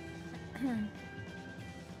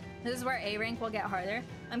 This is where A rank will get harder.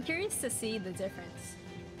 I'm curious to see the difference.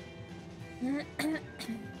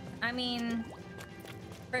 I mean,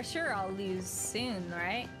 for sure I'll lose soon,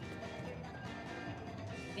 right?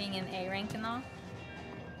 Being in A rank and all.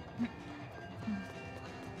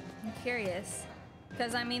 I'm curious.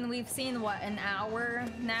 Because, I mean, we've seen, what, an hour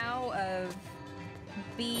now of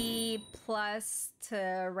B plus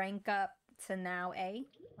to rank up to now A.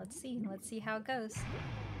 Let's see how it goes.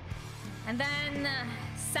 And then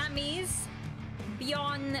Sammie's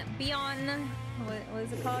beyond what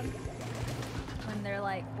is it called? When they're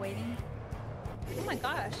like waiting. Oh my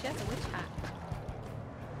gosh, she has a witch hat.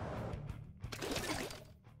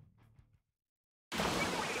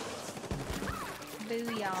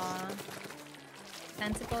 Booyah.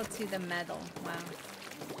 Tentacle to the metal. Wow.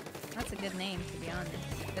 That's a good name, to be honest.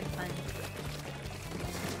 Good fun.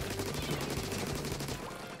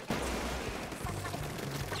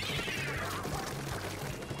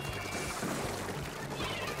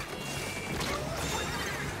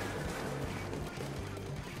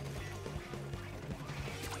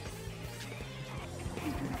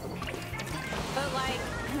 But like,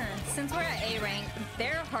 since we're at A rank,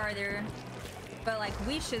 they're harder. But like,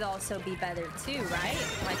 we should also be better too, right?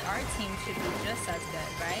 Like, our team should be just as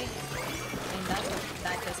good, right? I mean,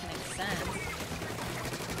 that just makes sense.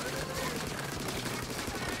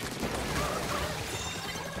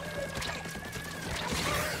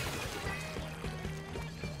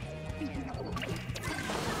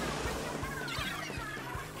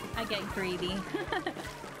 I get greedy.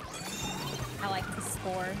 I like to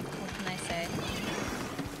score. What can I say?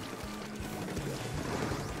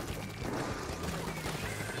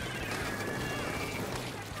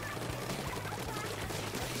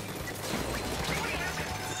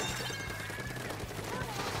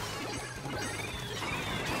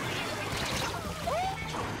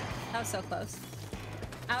 That was so close.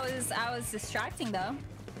 I was distracting though.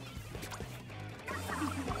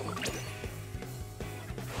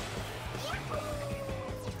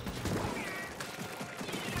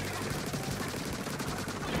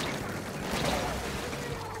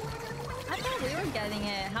 Getting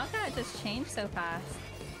it. How can it just change so fast?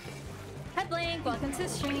 Hi Blink, welcome to the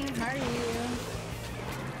stream. How are you?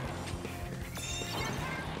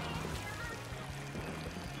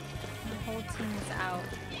 The whole team is out.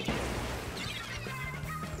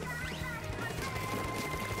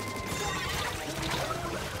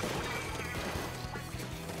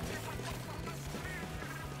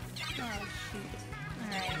 Oh shoot.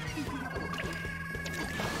 Alright.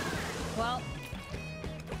 Well,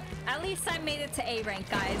 at least I made it to A rank,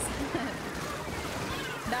 guys.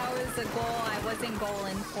 That was a goal I wasn't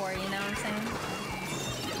goaling for, you know what I'm saying?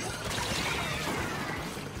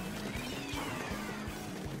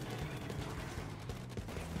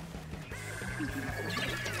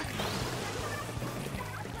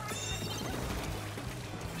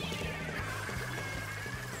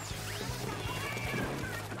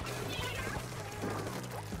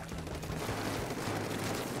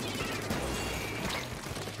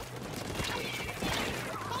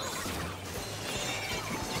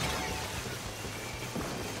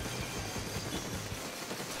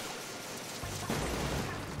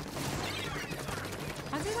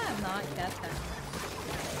 How did I not get that?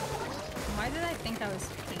 Why did I think I was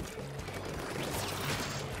pink?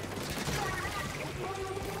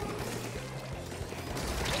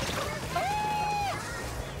 Oh!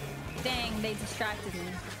 Dang, they distracted me.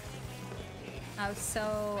 I was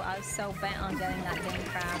so bent on getting that dang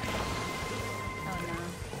crab. Oh no.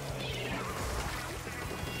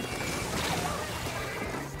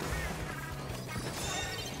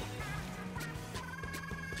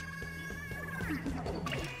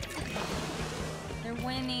 They're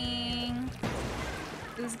winning.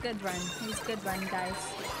 It was a good run. It was a good run, guys.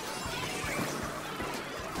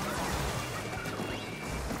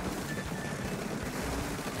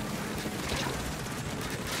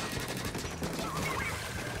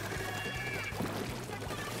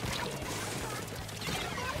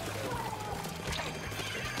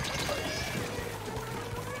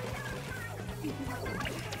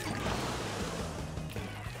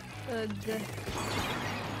 Good.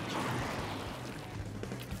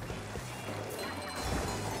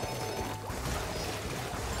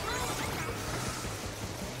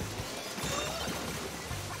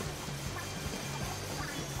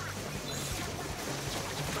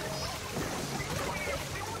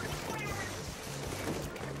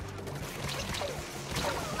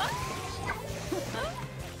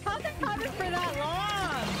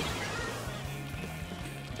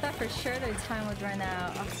 For sure their time would run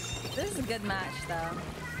out. Oh, this is a good match though.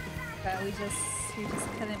 But we just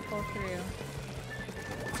couldn't pull through.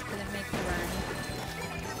 Couldn't make the run.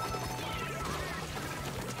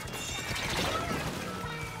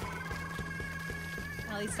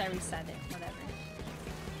 At least I reset it, whatever.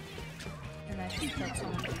 And I just killed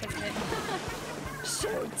someone because of it.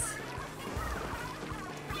 Shoot!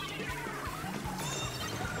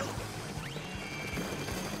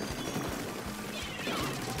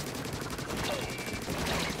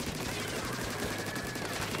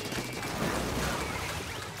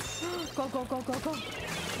 Go, go, go, go.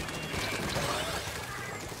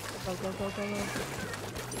 Go, go, go, go, go.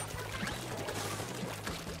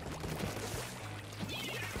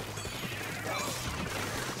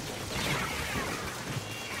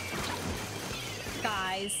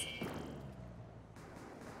 Guys.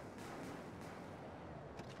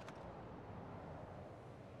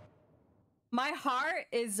 My heart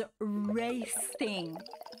is racing.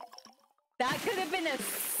 That could have been a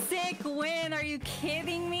sick win. Are you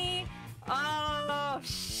kidding me? Oh,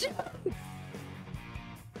 shit.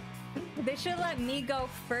 They should let me go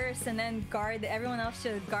first and then guard. Everyone else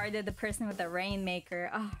should have guarded the person with the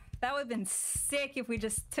Rainmaker. Oh, that would have been sick if we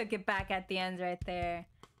just took it back at the end right there.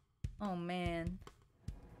 Oh, man.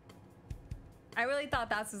 I really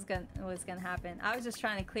thought that was gonna happen. I was just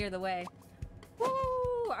trying to clear the way. Woo!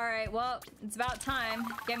 Alright, well, it's about time.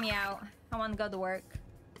 Get me out. I want to go to work.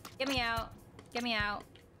 Get me out. Get me out.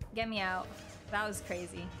 Get me out. That was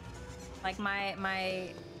crazy. Like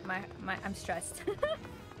I'm stressed.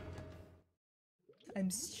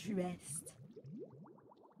 I'm stressed.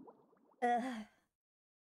 Ugh.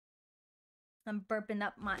 I'm burping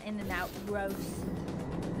up my In-N-Out roast.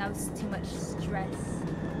 That was too much stress.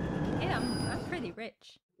 Yeah, I'm pretty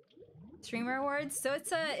rich. Streamer awards. So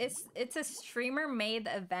it's a streamer made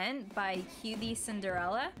event by QD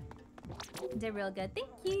Cinderella. Did real good.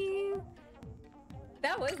 Thank you.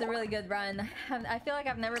 That was a really good run. I feel like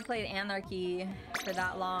I've never played Anarchy for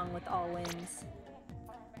that long with all wins.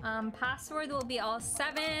 Password will be all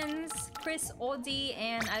 7s. Chris Oldie,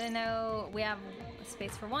 and I don't know, we have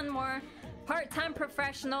space for one more. Part-time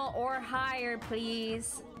professional or higher,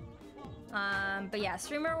 please. But yeah,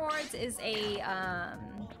 Streamer Awards is a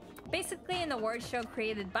basically an award show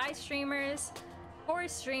created by streamers for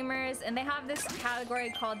streamers, and they have this category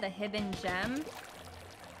called the Hidden Gem.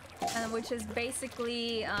 Which is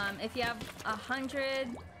basically if you have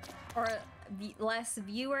 100 or less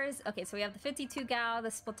viewers. Okay, so we have the 52 Gal, the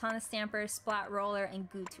Splatana Stamper, Splat Roller, and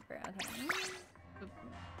GooTuber. Okay.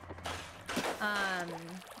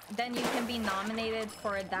 Then you can be nominated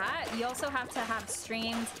for that. You also have to have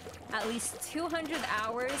streamed at least 200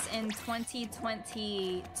 hours in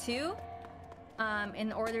 2022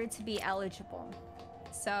 in order to be eligible.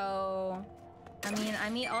 So I mean, I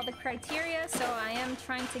meet all the criteria, so I am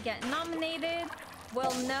trying to get nominated.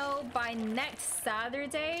 We'll know by next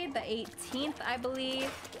Saturday, the 18th, I believe,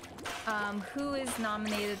 who is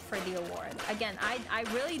nominated for the award. Again, I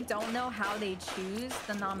really don't know how they choose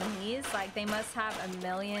the nominees. Like, they must have a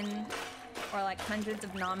million or like hundreds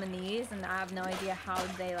of nominees, and I have no idea how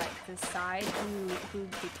they like decide who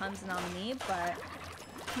becomes a nominee, but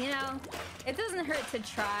you know, it doesn't hurt to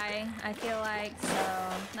try, I feel like,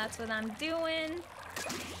 so that's what I'm doing.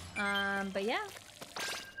 But yeah.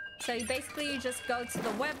 So you just go to the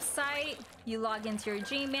website, you log into your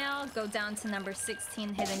Gmail, go down to number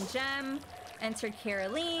 16 hidden gem, enter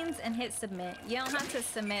Caroline's, and hit submit. You don't have to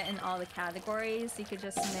submit in all the categories. You could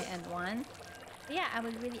just submit in one. But yeah, I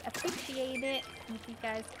would really appreciate it if you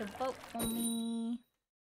guys could vote for me.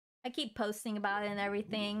 I keep posting about it and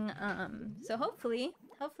everything. So hopefully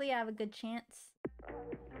I have a good chance.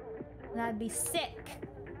 That'd be sick.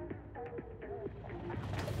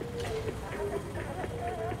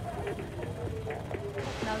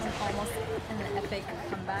 That was almost an epic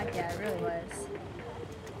comeback. Yeah, it really was.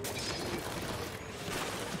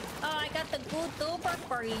 Oh, I got the YouTuber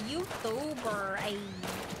for you, YouTuber.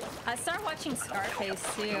 I started watching Scarface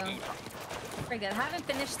too. Pretty good. I haven't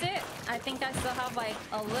finished it. I think I still have like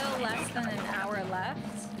a little less than an hour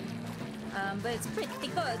left. But it's pretty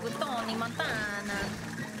good with Tony Montana.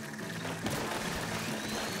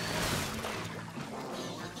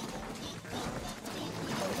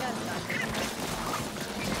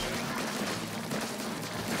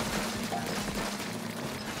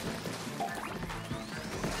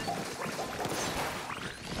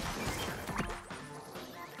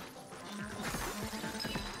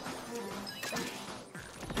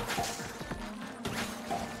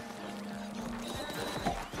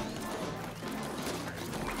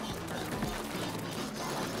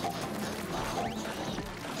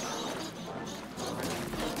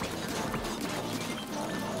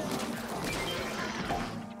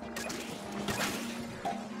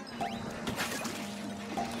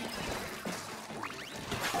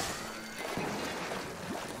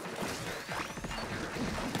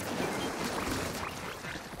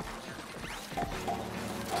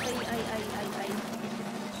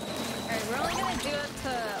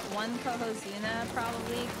 COHO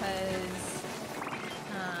probably, because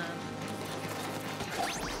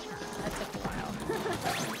that took a while.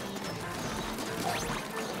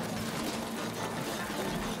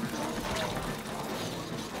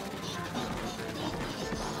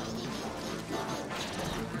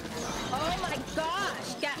 Oh my gosh,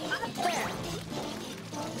 get up there!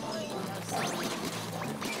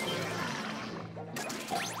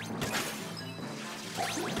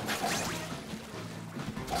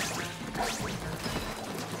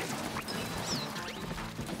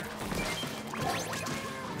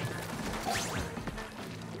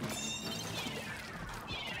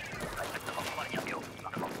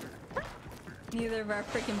 Neither of our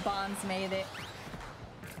freaking bombs made it.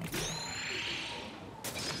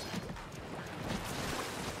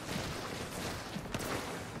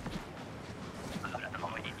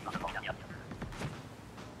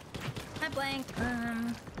 Hi, Blank.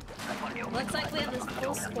 Looks like we have this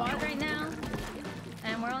full squad right now,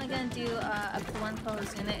 and we're only gonna do up to one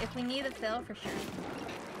COHO unit. If we need a fill, for sure.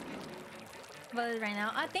 Voted right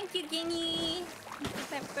now. Oh, thank you, Guinea.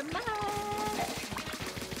 Thank you very much.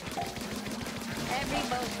 Every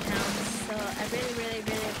vote counts, so I really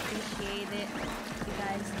appreciate it if you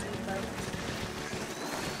guys do vote.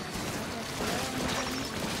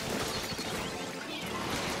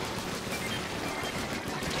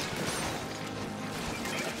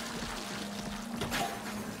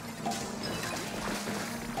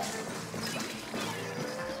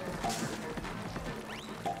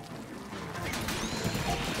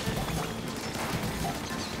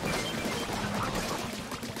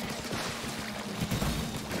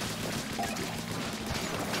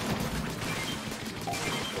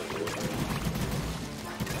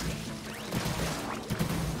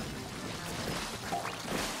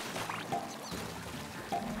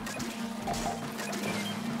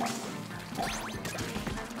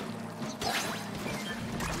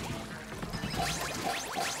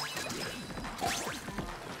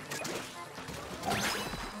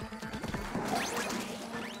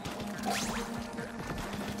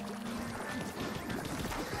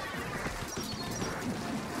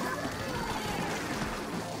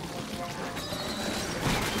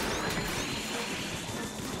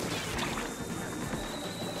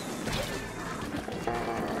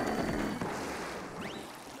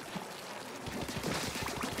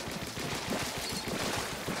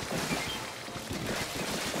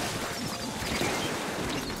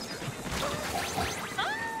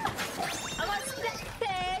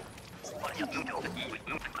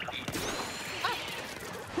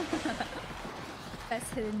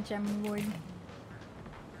 Hidden gem reward.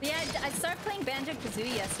 But yeah, I started playing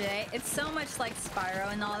Banjo-Kazooie yesterday. It's so much like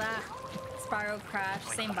Spyro and all that. Spyro Crash,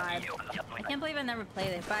 same vibe. I can't believe I never played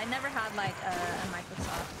it, but I never had like a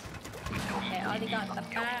Microsoft. Okay, I already got the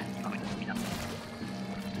bat.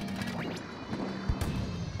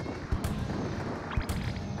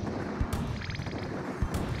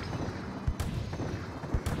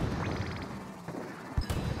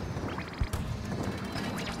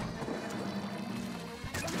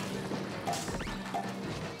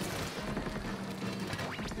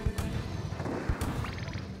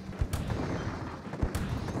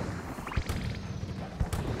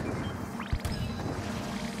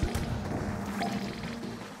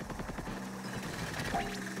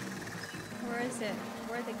 it.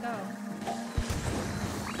 Where'd it go?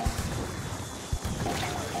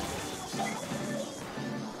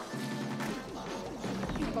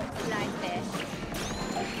 Go fly fish.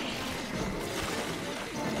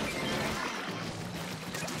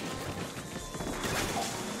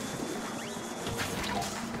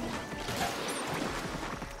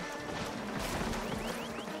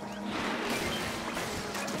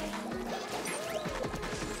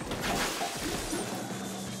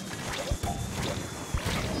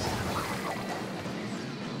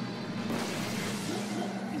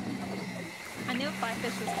 I knew fly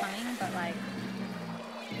fish was coming, but like...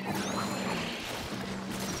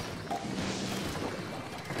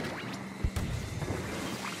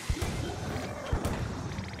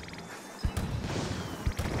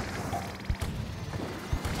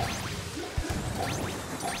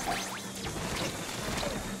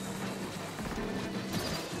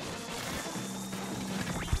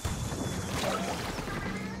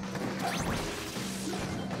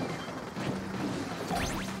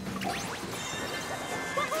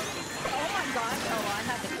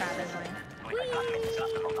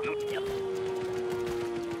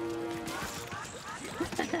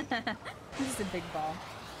 This is a big ball.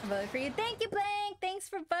 I voted for you. Thank you, Blank! Thanks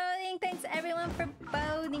for voting! Thanks everyone for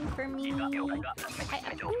voting for me! I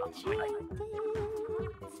appreciate it!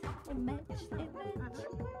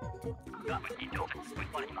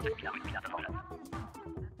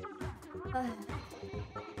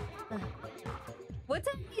 What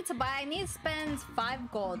do I need to buy? I need to spend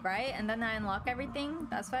 5 gold, right? And then I unlock everything?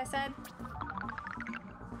 That's what I said?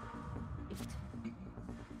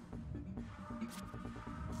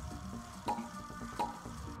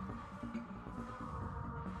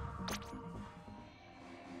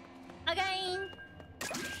 Again!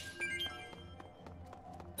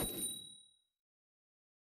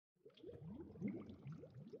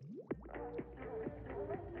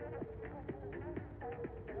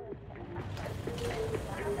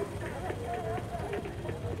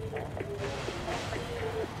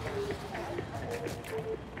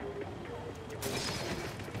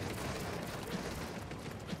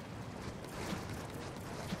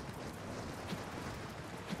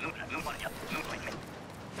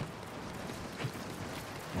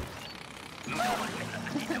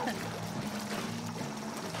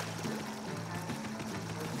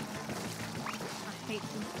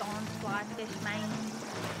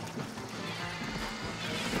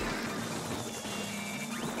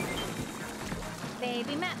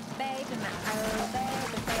 Baby map, oh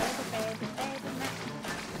baby map.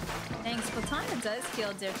 Thanks, Splatoon does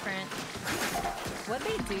feel different. What'd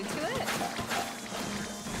they do to it?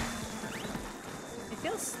 It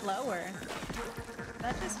feels slower. Is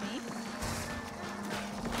that just me?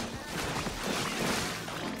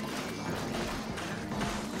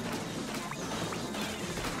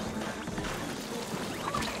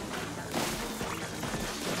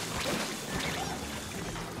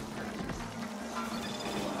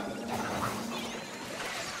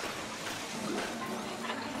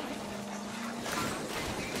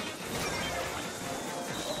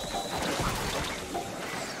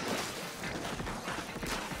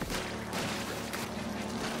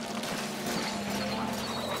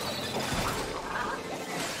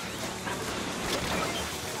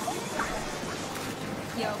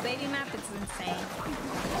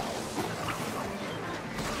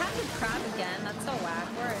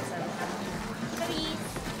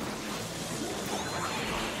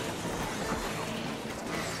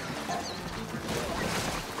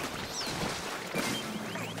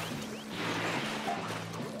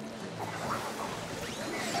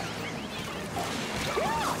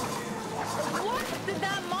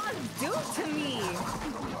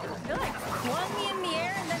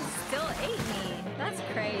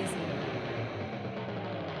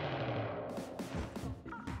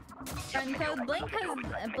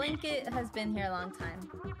 Blanket has been here a long time.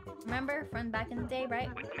 Remember? Friend back in the day, right?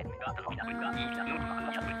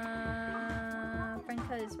 Friend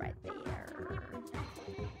code is right there.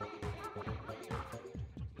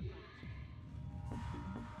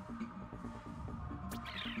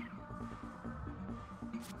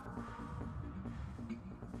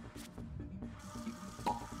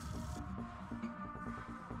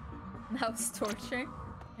 That was torture.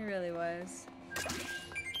 It really was.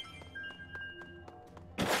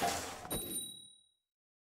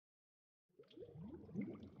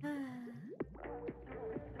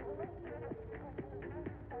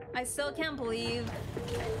 I still can't believe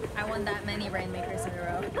I won that many Rainmakers in a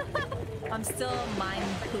row. I'm still mind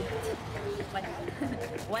pooped. What?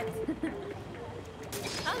 What?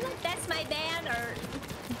 Oh look, that's my band, or...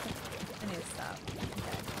 I need to stop.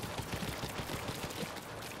 Okay.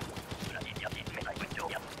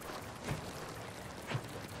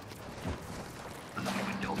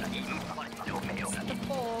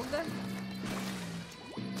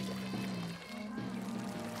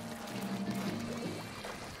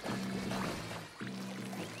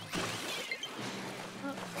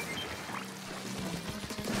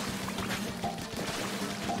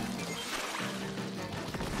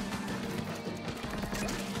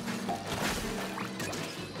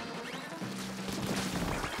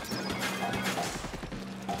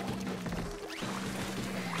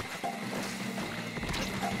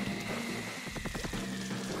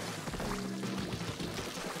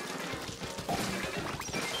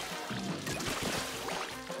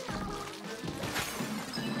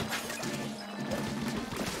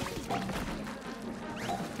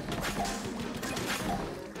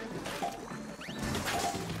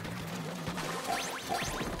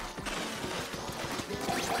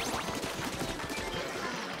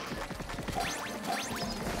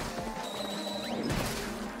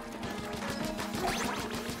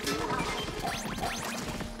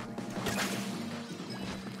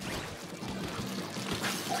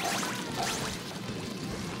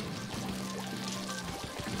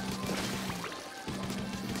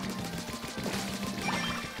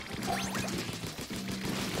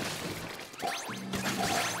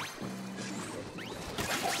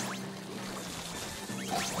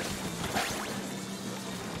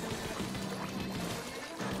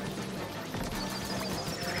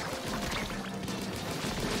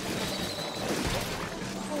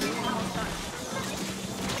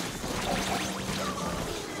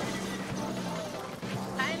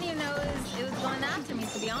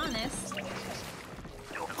 honest.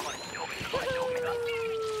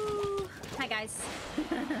 Hi guys.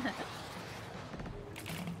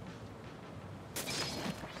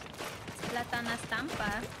 Platana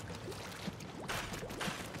stampa.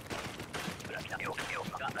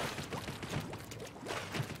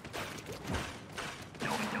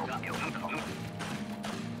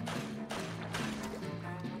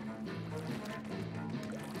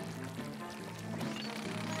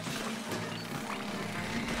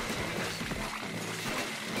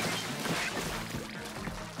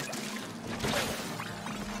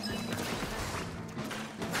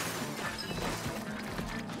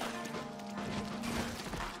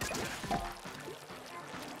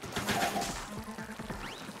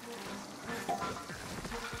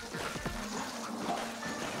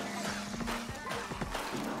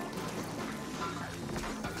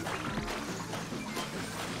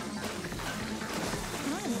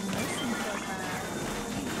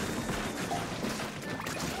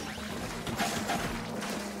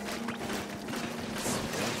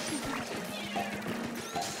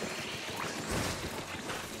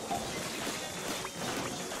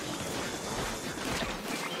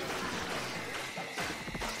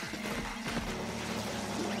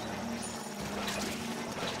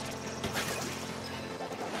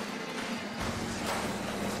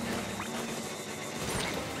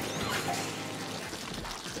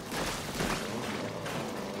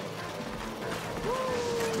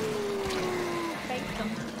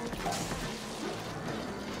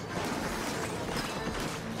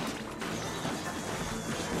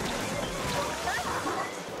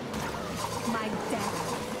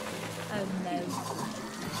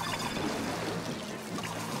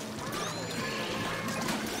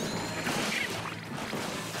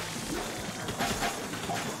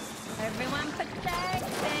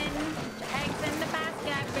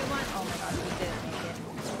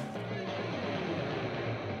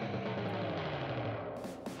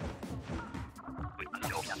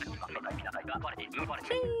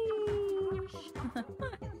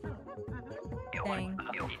 Dang.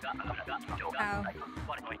 Ow.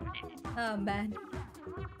 Oh man.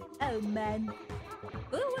 Oh man.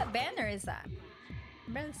 Ooh, what banner is that?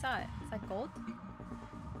 I barely saw it. Is that gold?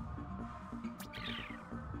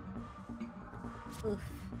 Oof.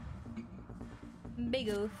 Big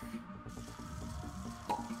oof.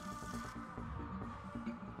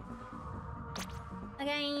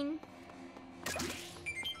 Again.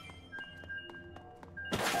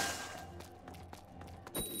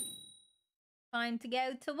 Time to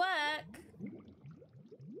go to work.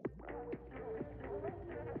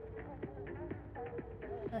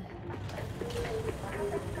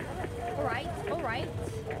 All right, all right.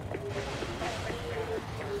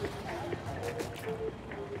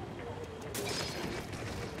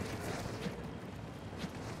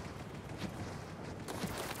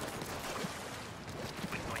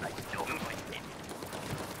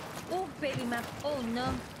 Oh, baby map. Oh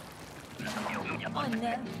no. Oh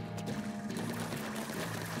no.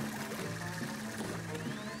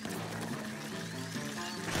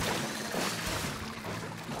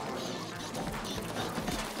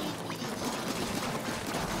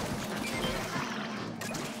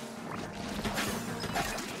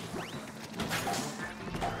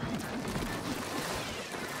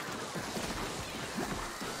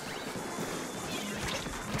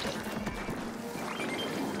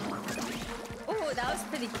 That was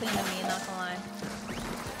pretty clean of me, not gonna lie.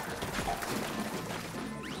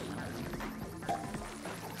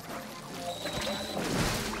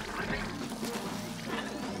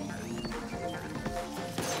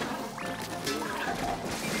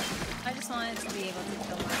 I just wanted to be able to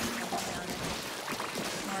kill more people, to be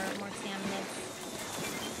honest. More stamina.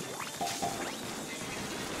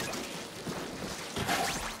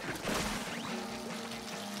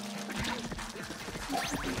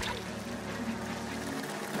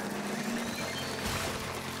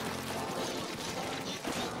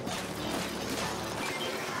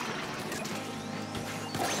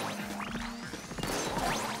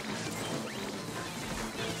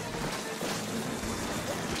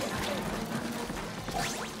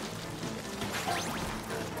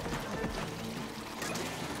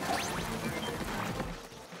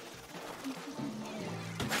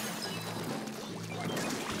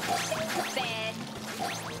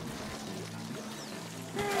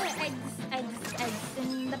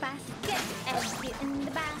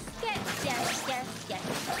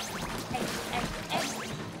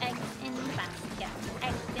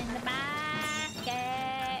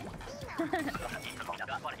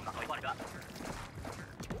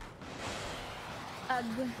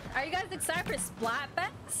 Are you guys excited for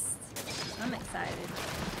Splatfest? I'm excited.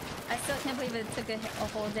 I still can't believe it took a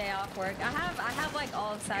whole day off work. I have like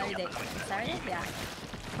all of Saturday. Saturday? Yeah.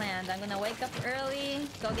 Planned. I'm gonna wake up early,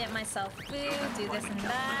 go get myself food, do this and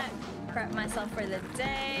that, prep myself for the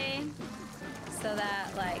day, so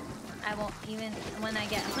that like I won't even when I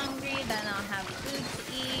get hungry, then I'll have food to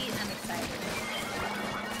eat. I'm excited.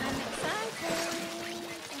 I'm excited.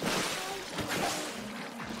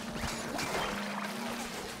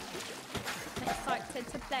 I'm excited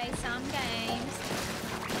to play some games.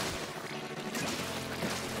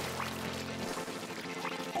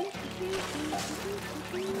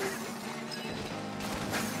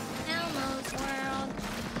 Elmo's World.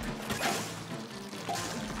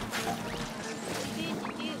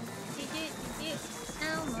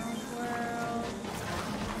 Elmo's World.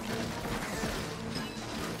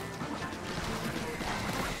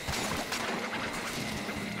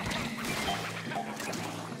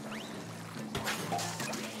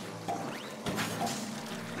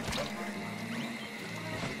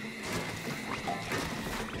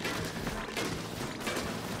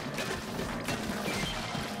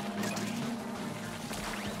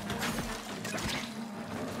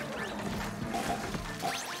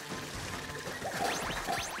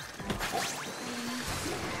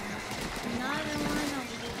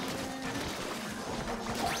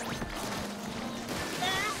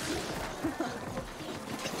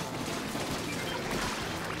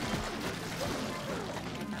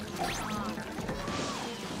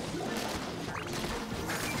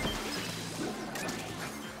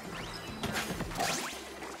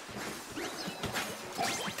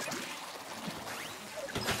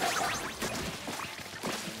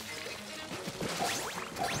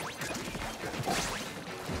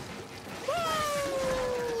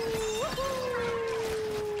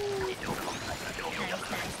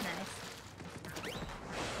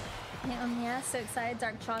 So excited,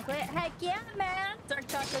 dark chocolate. Heck yeah, man! Dark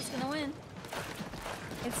chocolate's gonna win.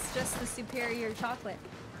 It's just the superior chocolate.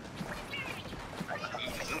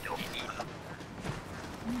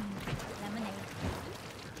 Lemonade.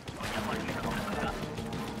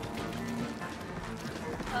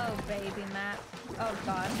 Oh, baby map. Oh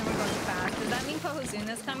god, and we're going fast. Does that mean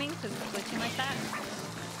Kohozuna's coming? Because it's glitching like that?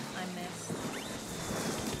 I missed.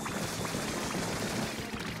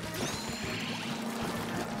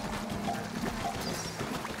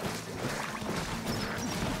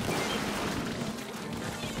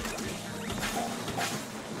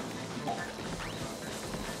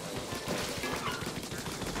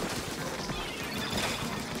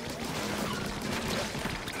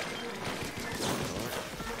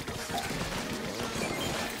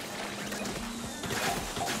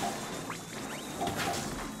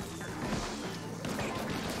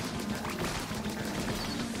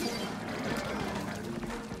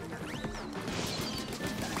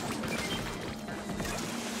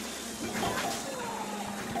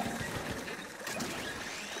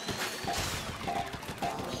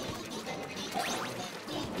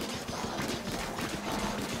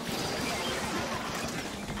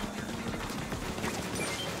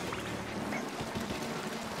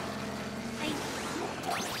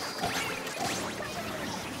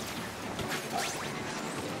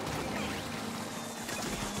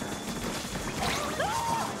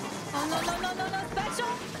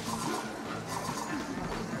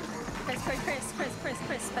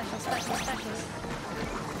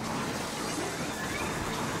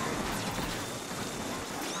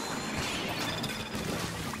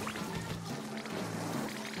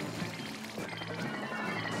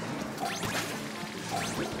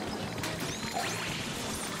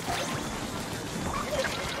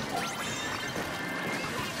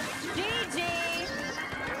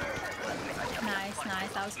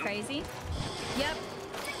 Crazy. Yep.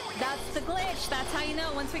 That's the glitch. That's how you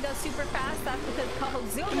know once we go super fast, that's because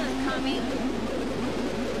Kohozuna is coming.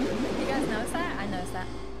 You guys notice that? I noticed that.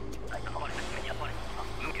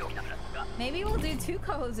 Maybe we'll do 2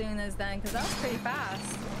 Kohozunas then, because that was pretty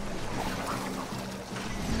fast.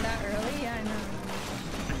 That early? Yeah, I know.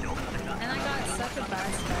 And I got such a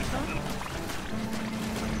bad special.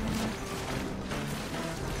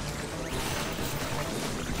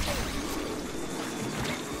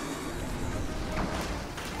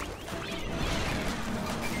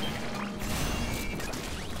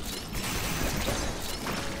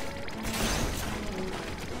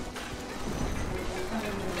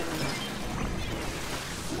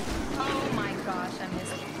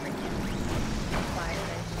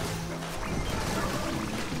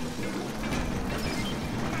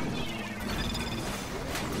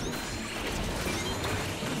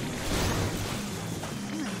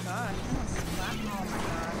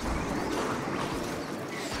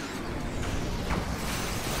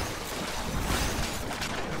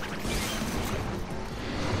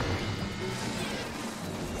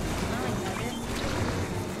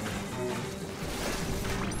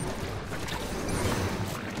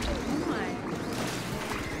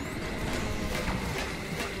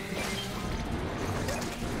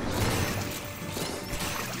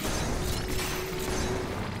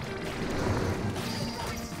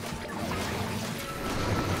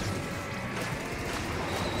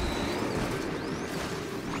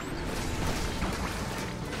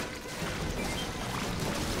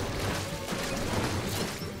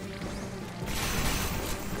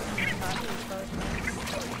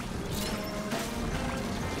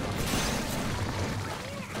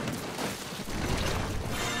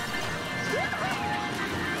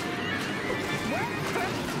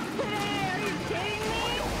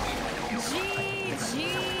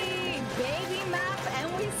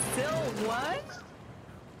 one?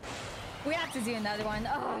 We have to do another one.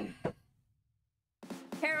 Oh.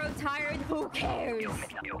 Hero tired, who cares?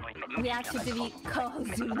 We have to defeat COHO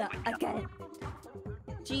again.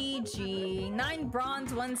 GG. 9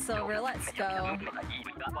 bronze, 1 silver. Let's go.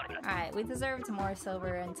 Alright, we deserved more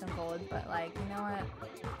silver and some gold, but like, you know what?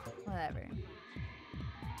 Whatever.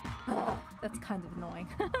 That's kind of annoying.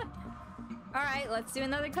 Alright, let's do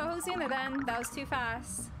another COHO then. That was too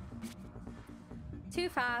fast. Too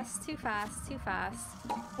fast, too fast, too fast.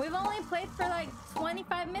 We've only played for like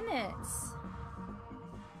 25 minutes.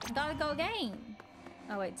 Gotta go again.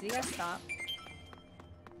 Oh wait, do you guys stop?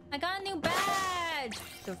 I got a new badge!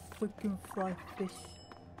 The freaking fly fish.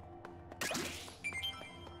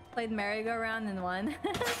 Played merry-go-round and won.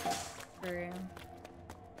 For real.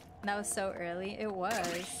 That was so early. It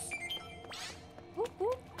was. Whoop,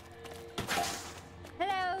 whoop.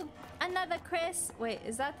 Hello! Another Chris! Wait,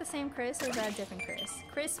 is that the same Chris or is that a different Chris?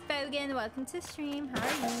 Chris Fogan, welcome to stream.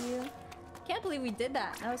 How are you? Can't believe we did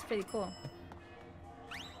that. That was pretty cool.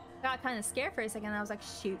 Got kind of scared for a second. I was like,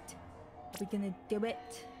 shoot. Are we gonna do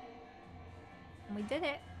it? And we did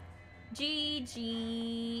it.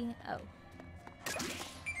 GG. Oh.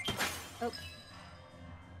 Oh.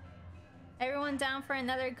 Everyone down for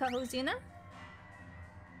another COHO?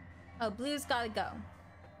 Oh, blue's gotta go.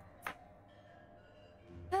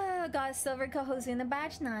 Oh, got a silver COHO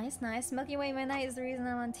badge. Nice, nice. Milky Way Midnight is the reason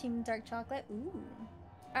I'm on Team Dark Chocolate. Ooh.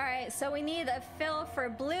 Alright, so we need a fill for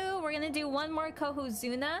blue. We're gonna do one more COHO.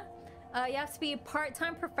 You have to be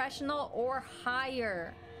part-time professional or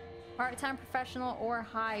higher. Part-time professional or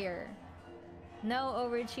higher. No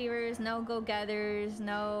overachievers, no go-getters,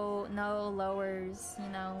 no lowers, you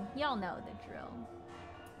know. Y'all know the drill.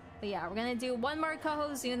 But yeah, we're gonna do one more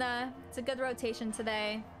COHO. It's a good rotation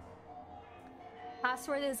today.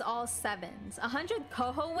 Password is all 7s. 100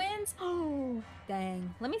 COHO wins? Oh,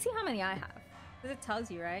 dang. Let me see how many I have. Because it tells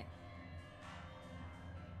you, right?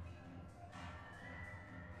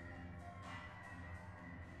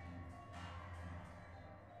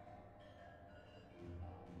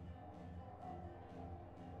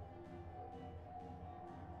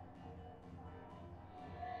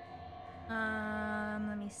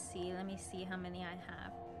 Let me see how many I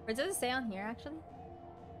have. Or does it say on here, actually?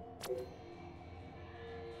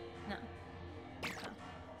 No. Oh.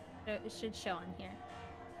 It should show on here.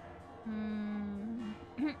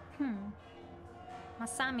 My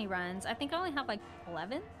SAMMIE runs. I think I only have like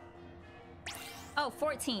 11? Oh,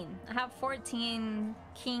 14. I have 14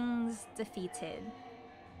 kings defeated.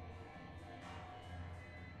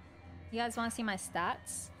 You guys want to see my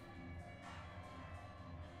stats?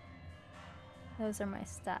 Those are my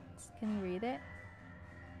stats. Can you read it?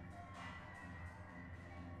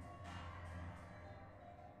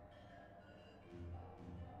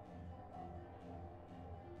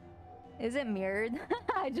 Is it mirrored?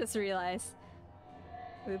 I just realized.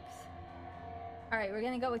 Oops. Alright, we're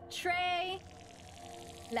gonna go with Trey.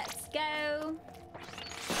 Let's go.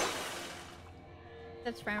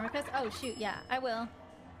 That's friend request? Oh shoot, yeah, I will.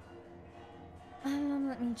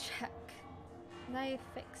 Let me check. Did I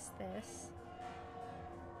fix this?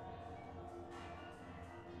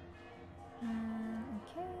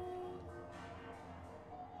 Okay.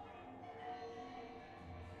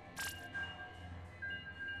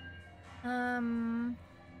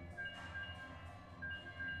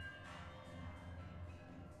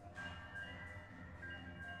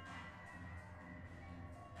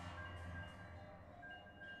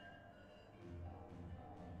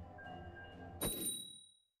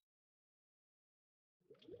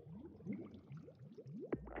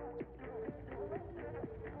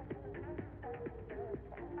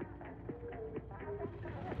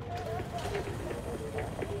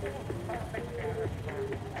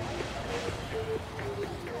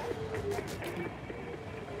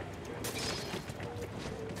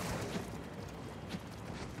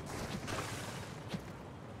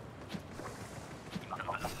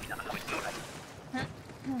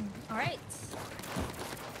 Alright.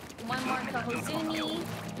 One more COHO.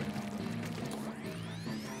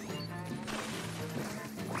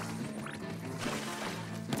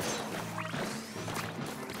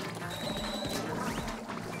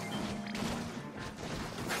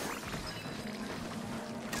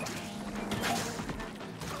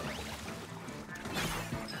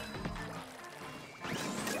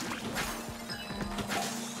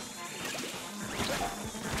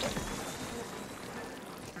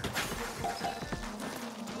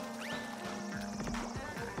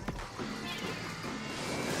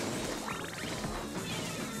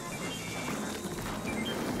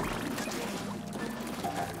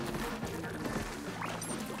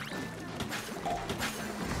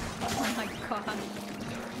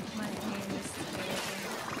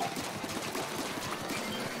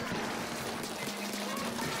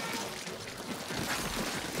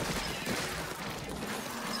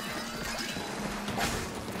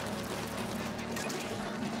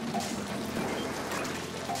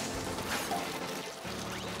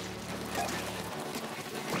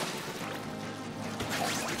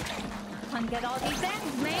 get all these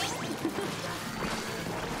ends, man.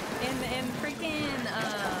 in freaking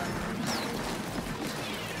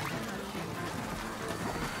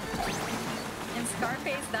in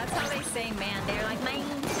Scarface, that's how they say man. They're like mine.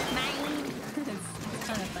 It's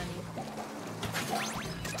kind of funny.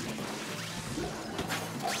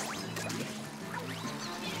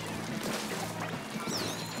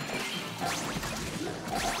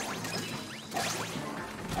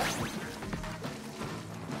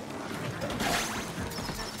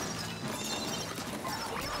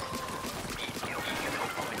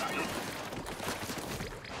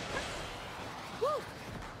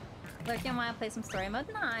 Look, you want to play some story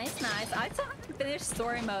mode? Nice. I still haven't finished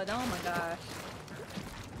story mode. Oh my gosh.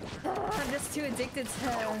 I'm just too addicted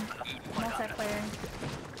to multiplayer.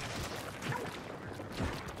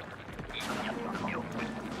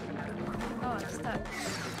 Oh, I'm stuck.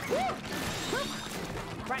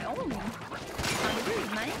 Right on me. I'm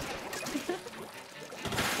rude, mate.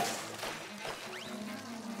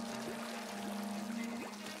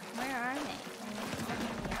 Where are they?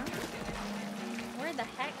 Yeah. Where the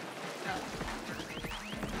heck? Oh.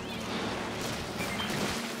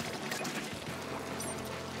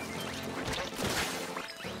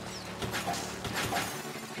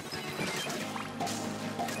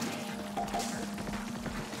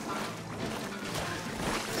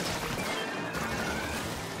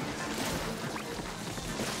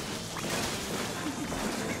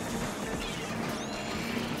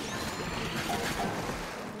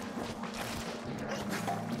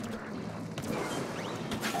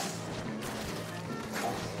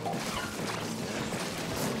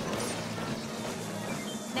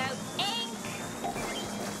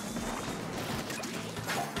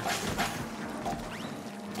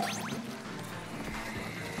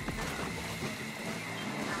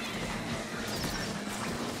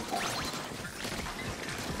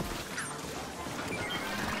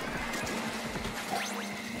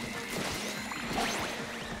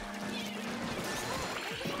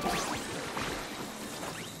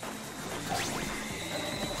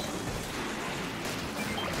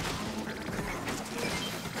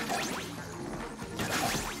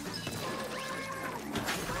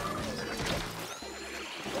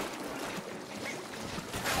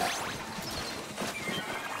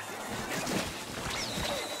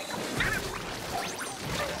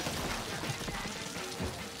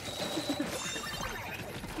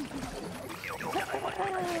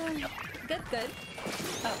 Good.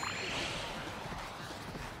 Oh.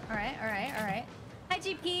 Alright. Hi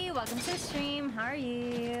GP, welcome to the stream. How are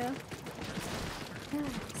you?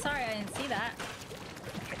 Sorry, I didn't see that.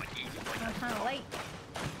 I'm kind of late.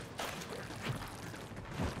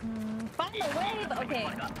 Find the wave! Okay.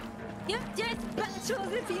 Yep, just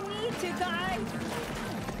specials if you need to, guys!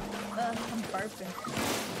 I'm barfing.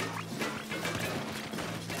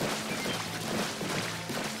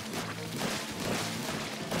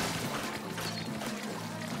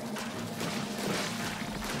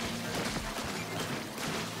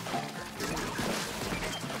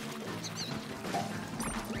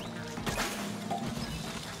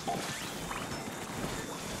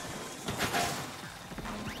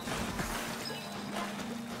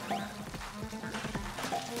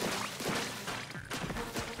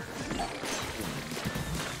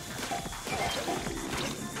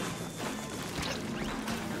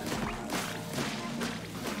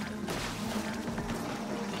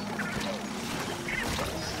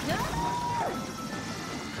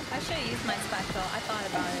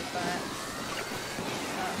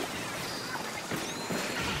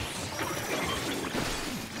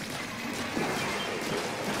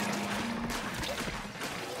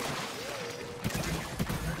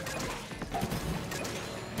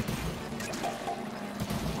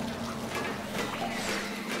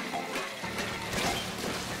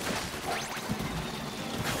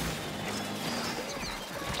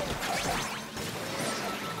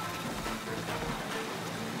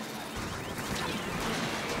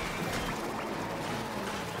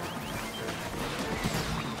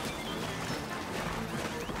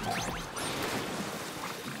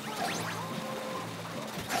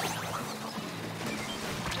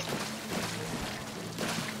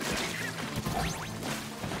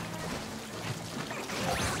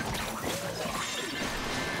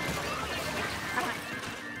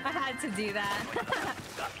 To do that.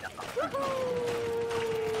 Oh.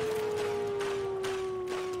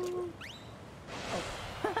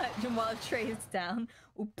 Jamal trays down.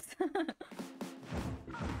 Oops.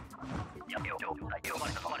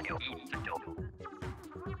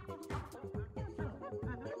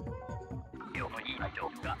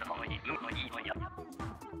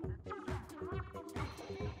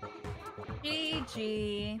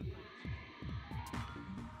 GG.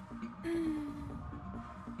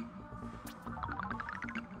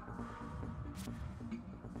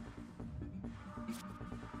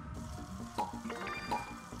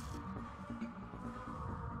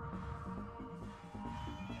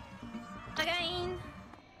 Again.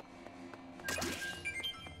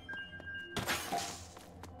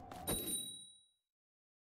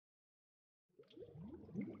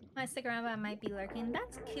 I stick around, but I might be lurking.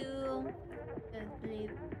 That's cool. Good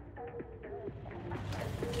breathe.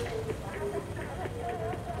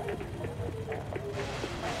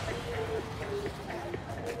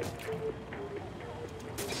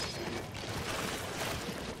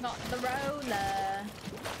 Not the roller.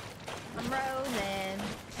 I'm rolling.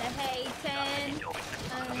 Hey, 10.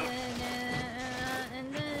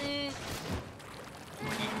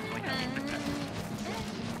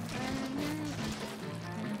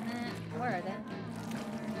 Where are they?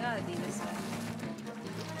 They gotta be this way.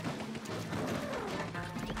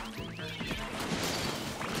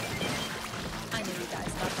 I knew you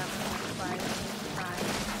guys got that one.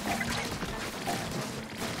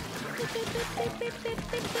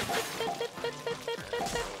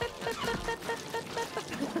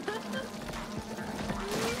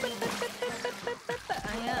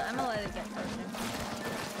 Yeah, I'm gonna let it get closer.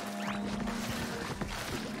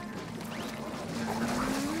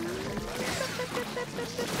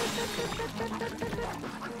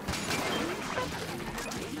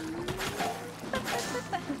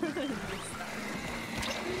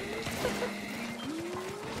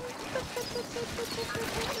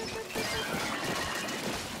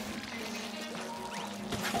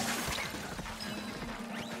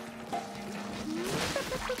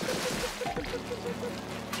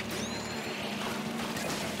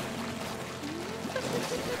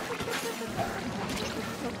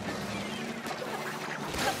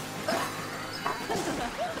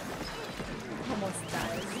 Almost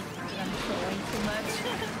dies. I'm trolling too much.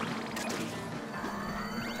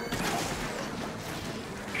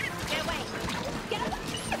 Get away! Get away!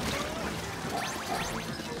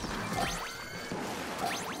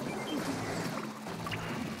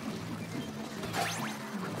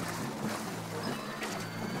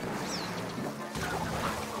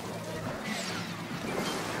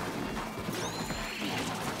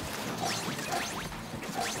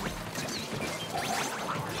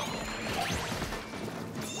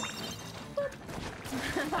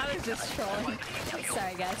 I was just trolling.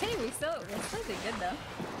 Sorry guys. Hey, we still did good though.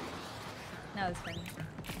 That was funny.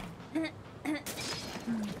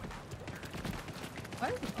 What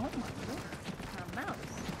is, oh my god. My mouse.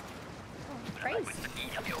 Oh, crazy.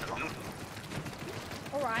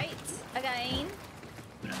 Alright, again.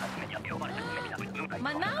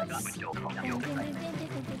 My mouse?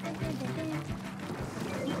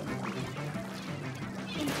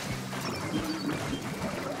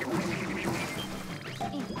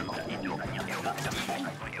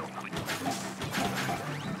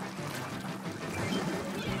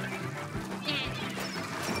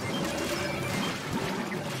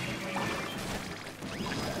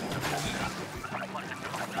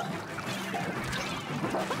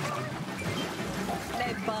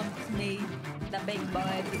 They bumped me, the big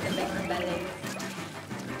boy with the big belly.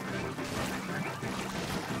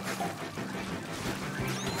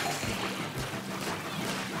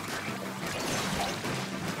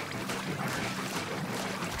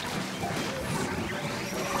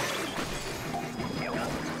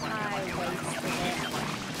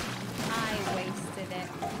 I wasted it.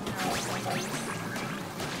 That was a waste.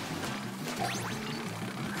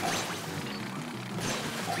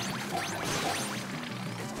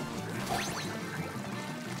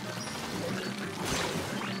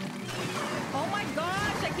 Oh my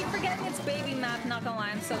gosh, I keep forgetting it's baby map, not gonna lie,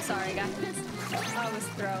 I'm so sorry guys. I was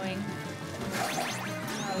throwing.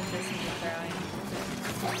 I was busy throwing.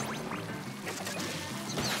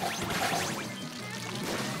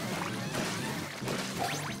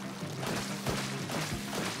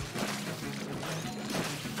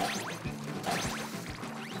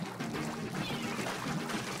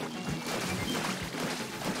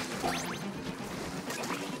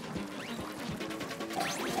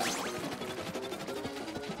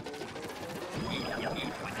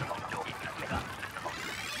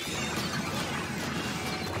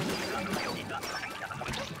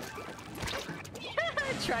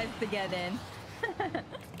 Tries to get in.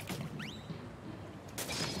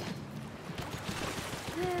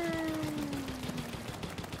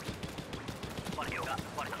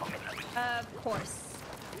 Of course.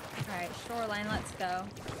 Alright, shoreline, let's go.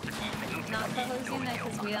 Not COHO's unit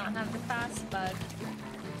because we don't have the fast bug.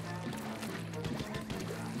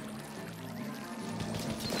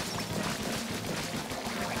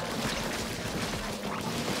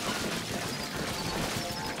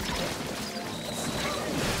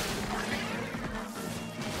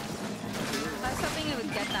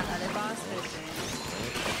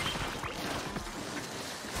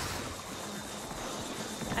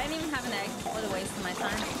 I didn't even have an egg. What a waste of my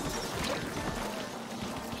time.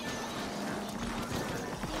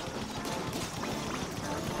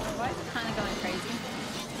 Why is it kind of going crazy?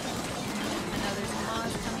 I know there's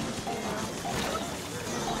mods coming too.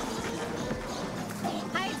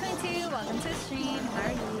 Hi, 22. Welcome to the stream. How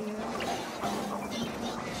are you?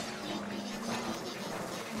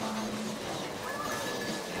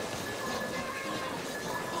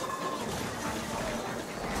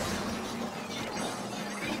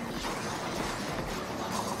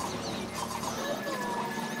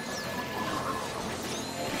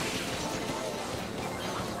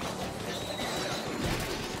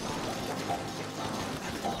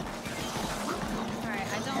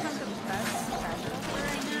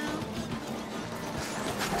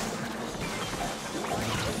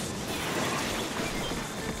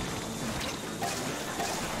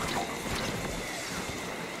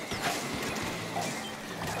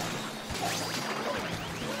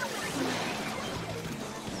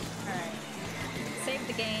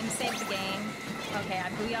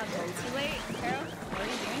 Way too late. Carol, what are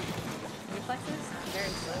you doing? Reflexes? Very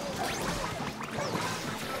slow.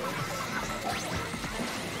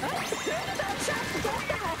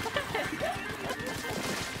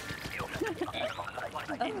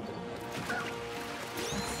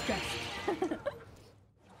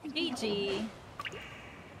 GG.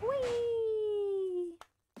 Whee!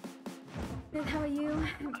 Good, how are you?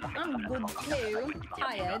 I'm good too.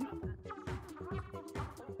 Tired.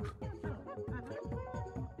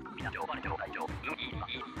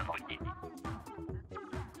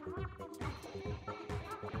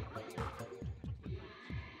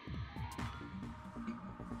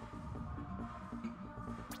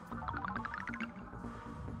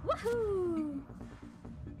 Woohoo!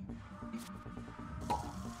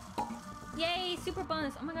 Yay, super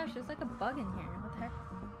bonus. Oh my gosh, there's like a bug in here. What the heck?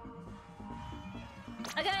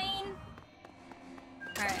 Again!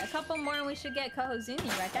 Alright, a couple more and we should get COHO Zuni,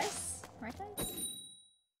 right guys? Right guys?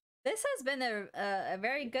 This has been a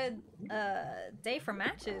very good day for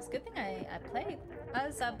matches. Good thing I played. I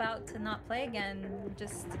was about to not play again,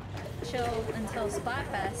 just chill until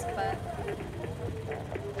Splatfest, but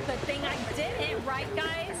good thing I didn't, right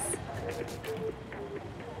guys?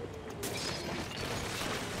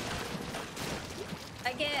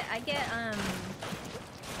 I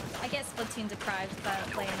get Splatoon deprived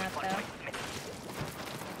without playing up though.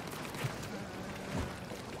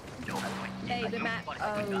 Hey, the map. Oh.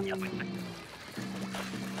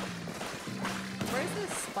 Where's the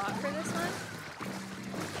spot for this one?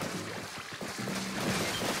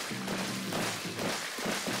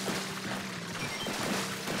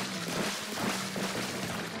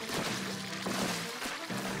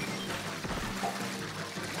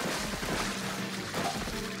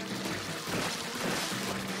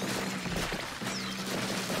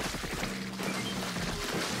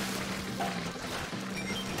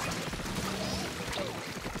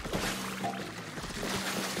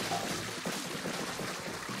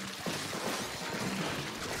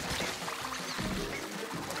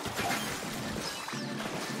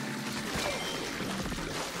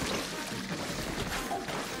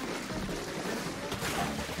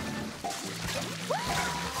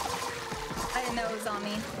 On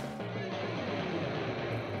me.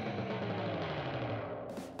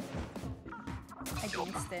 I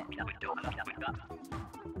jinxed it.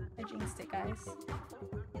 I jinxed it, guys.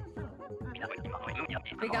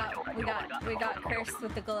 We got cursed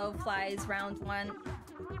with the glow flies round one.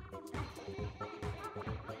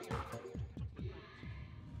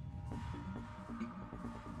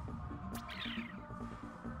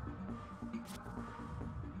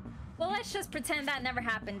 Well, let's just pretend that never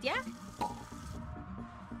happened, yeah?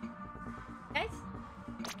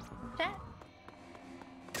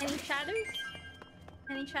 Any chatters?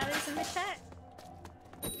 Any chatters in the chat?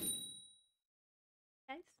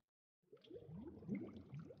 Guys?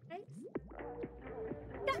 Guys?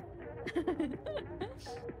 Yeah.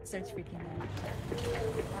 Starts freaking out.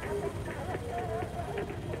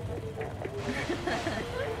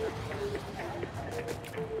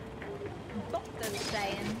 Just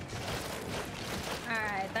saying.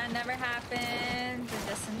 Alright, that never happened. It's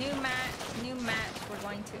just a new match. New match. We're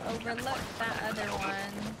going to overlook that other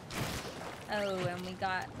one. Oh, and we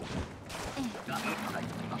got...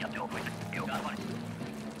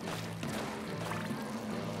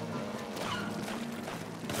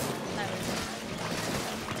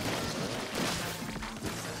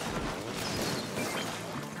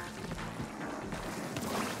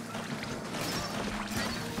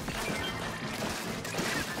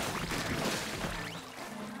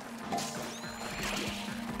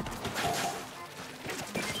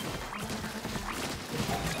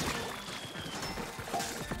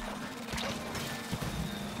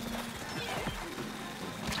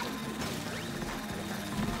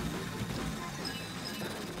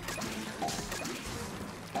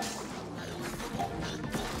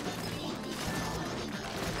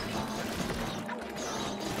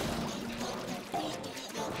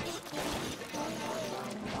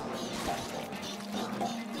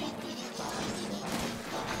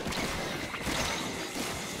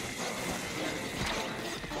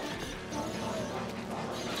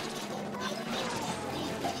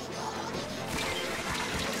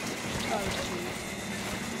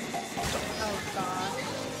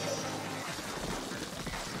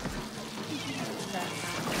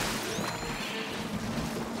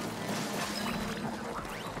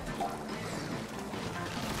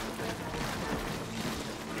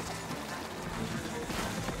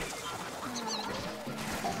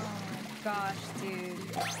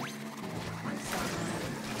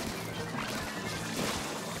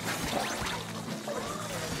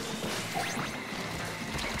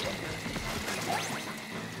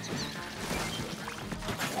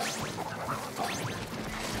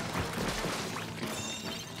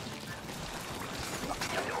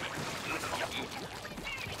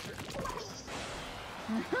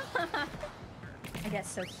 get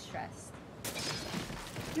so stressed.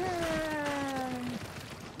 Yeah.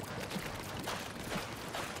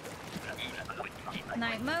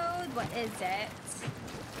 Night mode, what is it?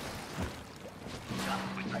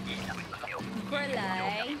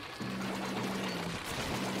 Relay.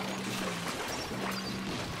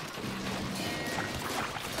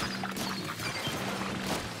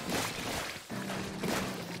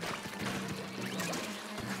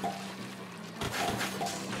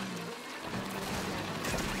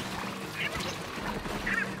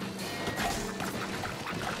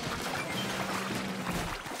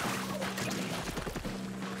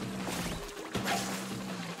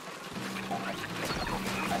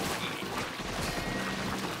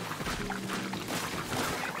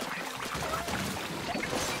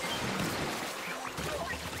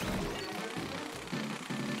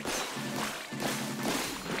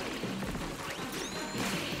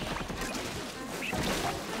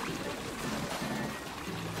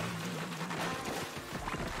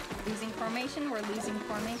 We're losing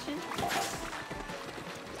formation.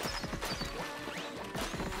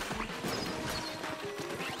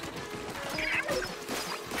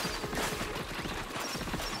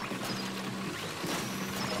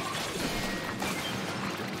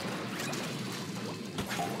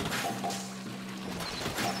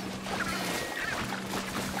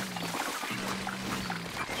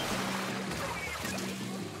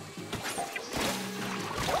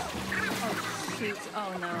 Oh shoot.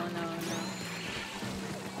 Oh no, no, no.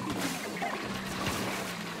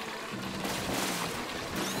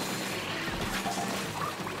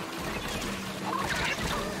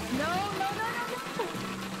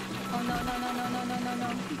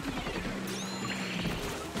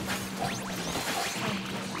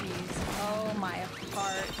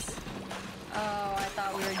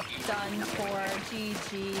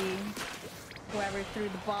 GG. Whoever threw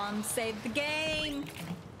the bomb saved the game.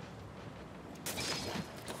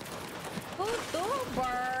 Who's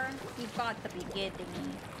over? You got to be kidding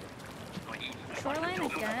me. Shoreline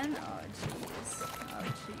again? Oh jeez. Oh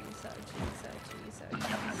jeez. Oh jeez. Oh jeez. Oh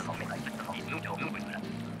jeez.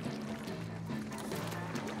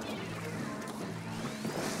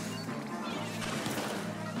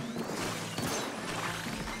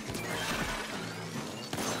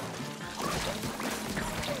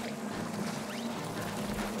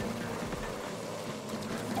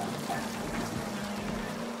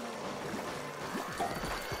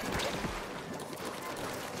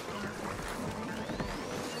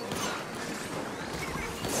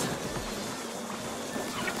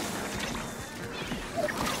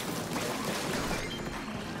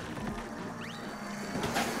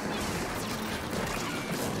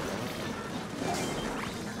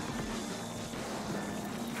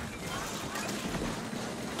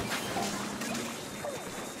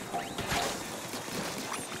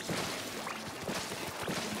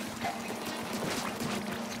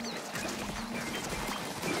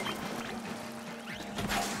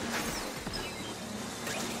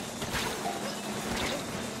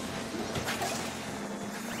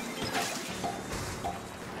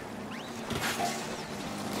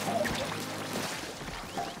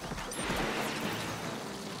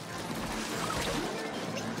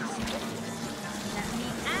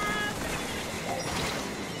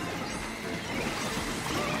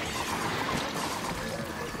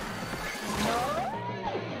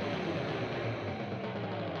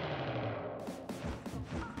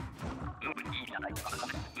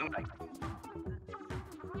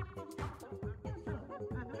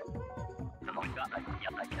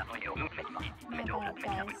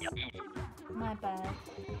 My bad.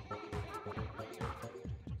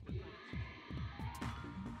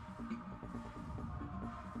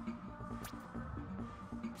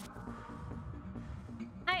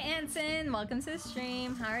 Hi Anson, welcome to the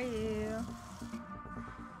stream. How are you?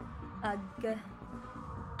 Ugh.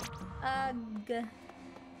 Ugh.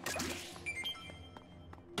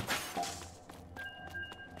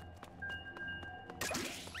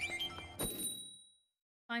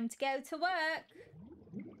 Time to go to work.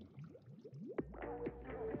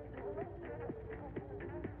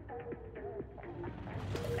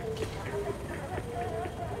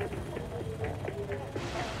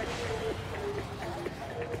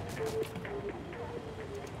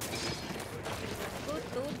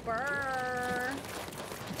 Super.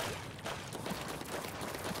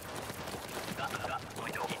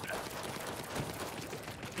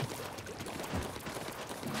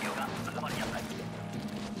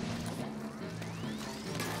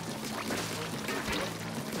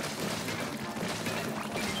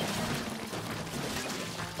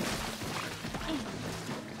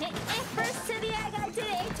 First to the egg, I did it.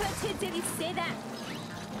 822, did he say that?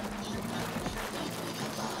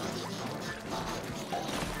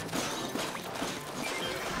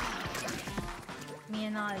 Me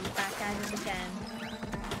and Ollie back at it again.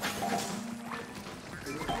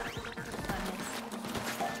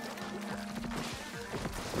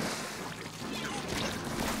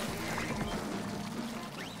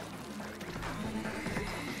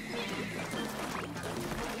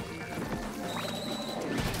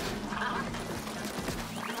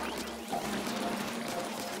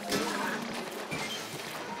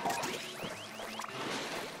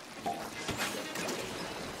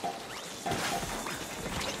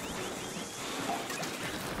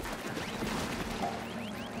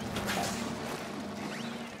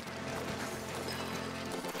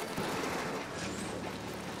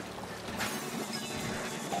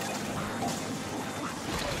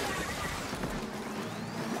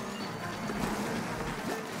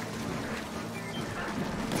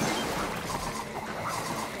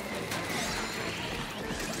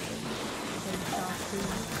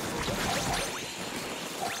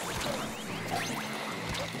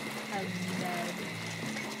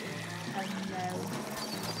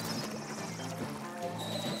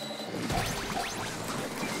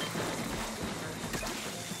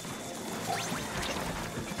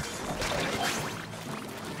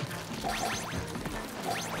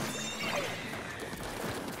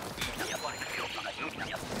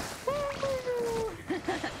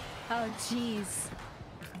 Oh jeez.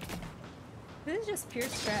 This is just pure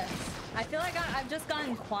stress. I feel like I've just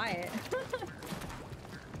gotten quiet.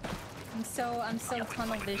 I'm so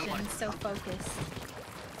tunnel vision, so focused.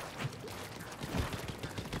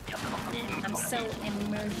 I'm so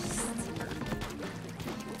immersed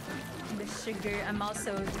in the sugar. I'm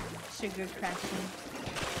also sugar crashing,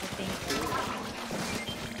 I think.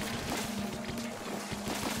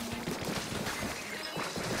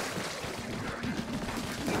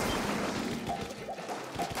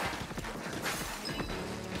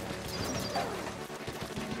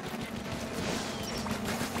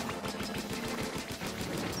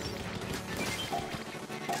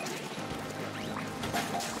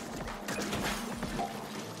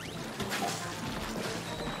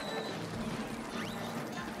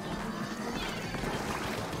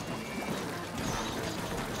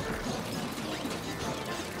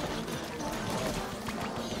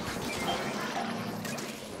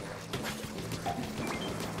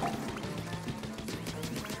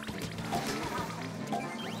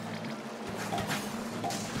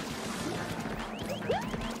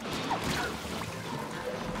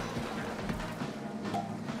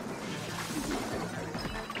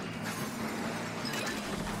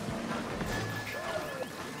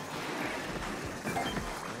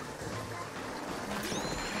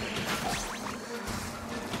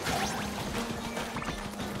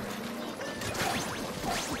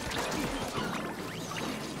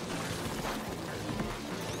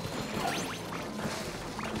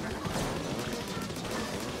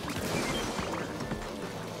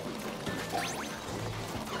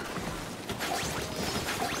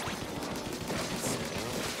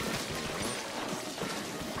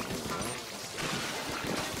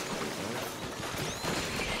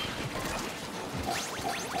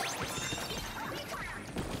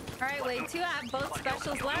 Wave 2, I have both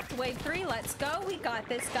specials left. Wave 3, let's go. We got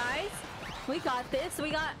this, guys. We got this.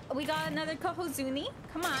 We got another COHO Zuni.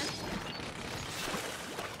 Come on.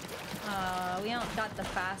 We don't got the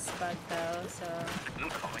fast bug though, so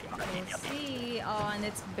we'll see. Oh, and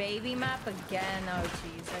it's baby map again. Oh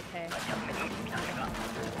jeez, okay.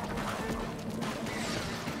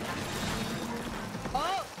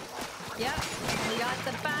 Oh! Yep, we got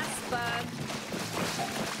the fast bug.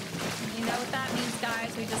 You know what that means,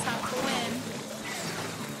 guys. We just have to win.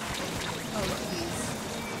 Oh, jeez.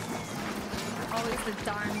 Always the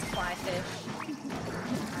darn flyfish.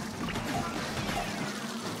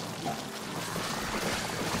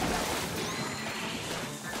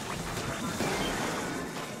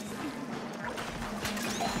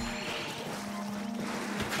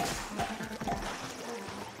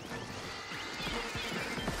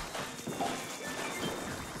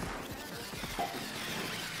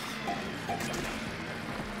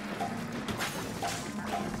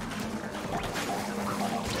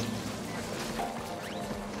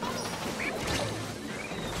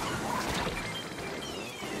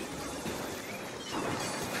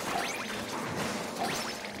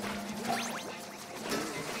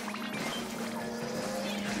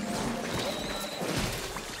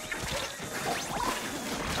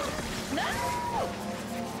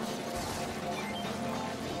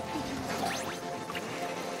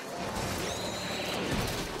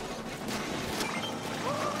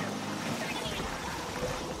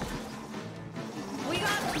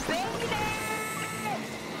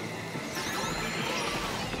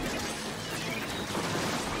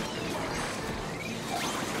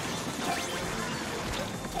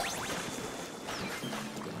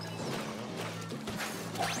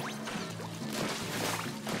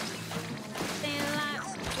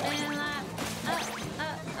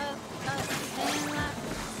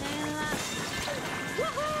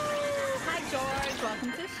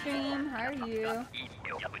 welcome to stream. How are you?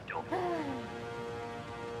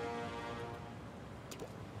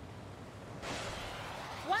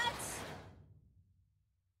 What?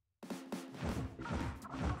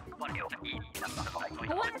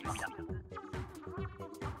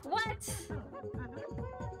 What?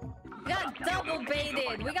 We got double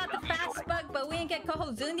baited. We got the fast bug, but we didn't get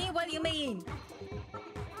COHO Zuni? What do you mean?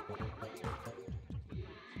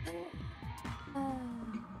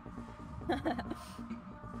 I'm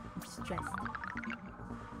stressed.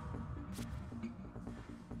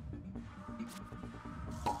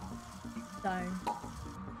 Darn.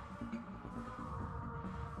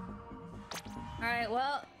 Alright,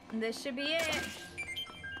 well, this should be it.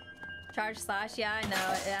 Charge slash, yeah, I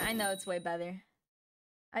know. Yeah, I know it's way better.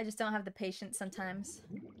 I just don't have the patience sometimes.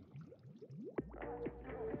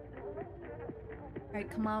 Alright,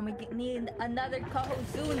 come on, we need another COHO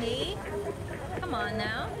Zuni. Come on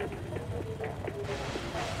now.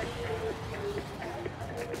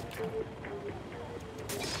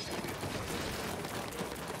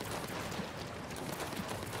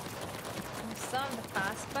 Solve the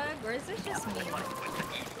fast bug, or is it just me?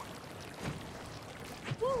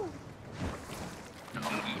 Woo!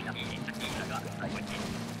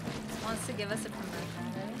 Wants to give us a promotion,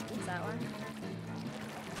 right? Is that one?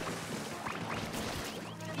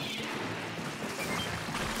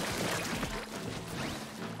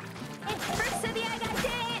 It's first city, I got it!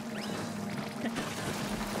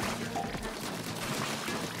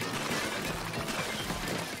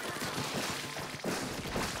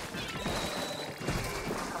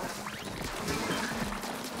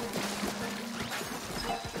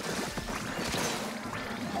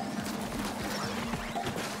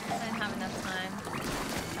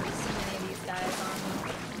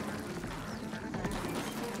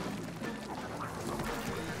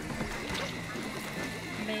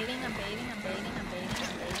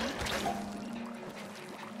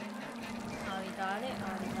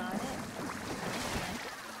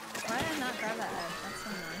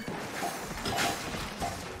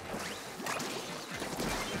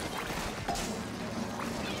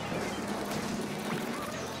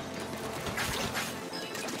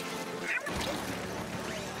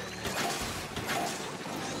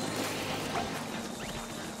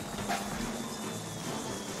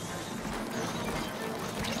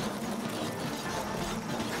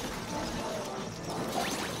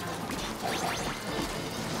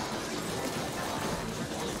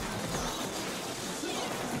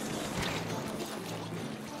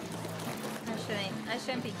 I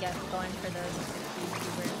shouldn't be going for those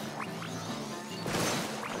YouTubers.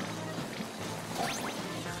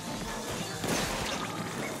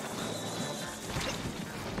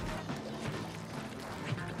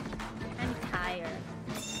 I'm tired.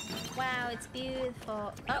 Wow, it's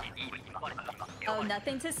beautiful. Oh. Oh,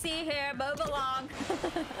 nothing to see here. Move along.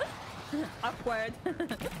 Awkward.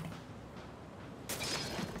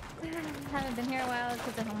 Haven't been here a while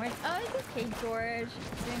because of homework. Oh, it's okay, George.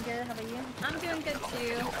 Doing good. How about you? I'm doing good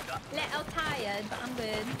too. Little tired, but I'm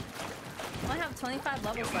good. I only have 25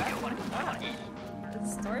 levels left. Wow. The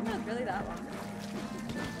story mode really that long?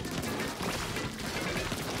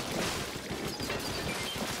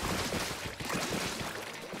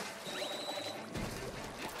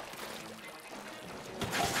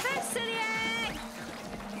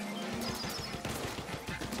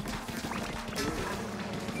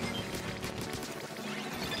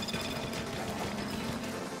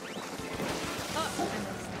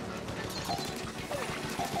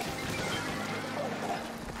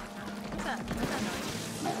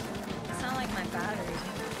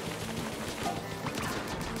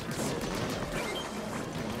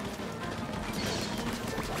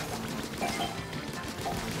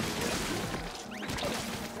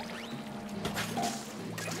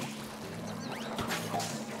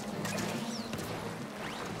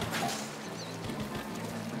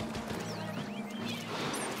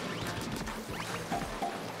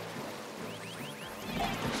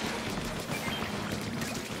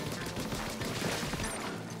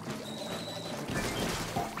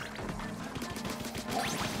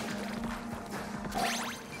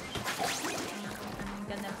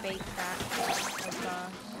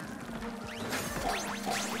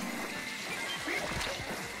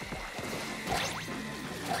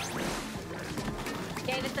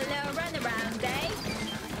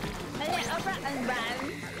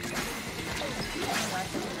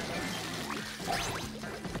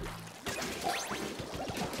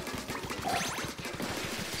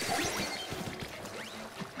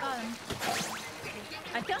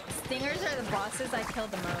 I kill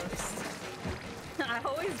the most. I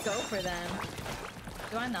always go for them.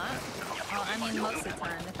 Do I not? Well, I mean, most of the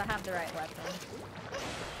time, if I have the right weapon.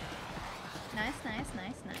 Nice, nice,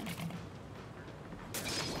 nice, nice.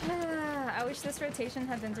 I wish this rotation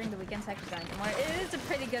had been during the weekend so I could grind it more. It is a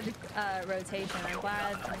pretty good rotation. I'm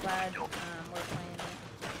glad we're playing it.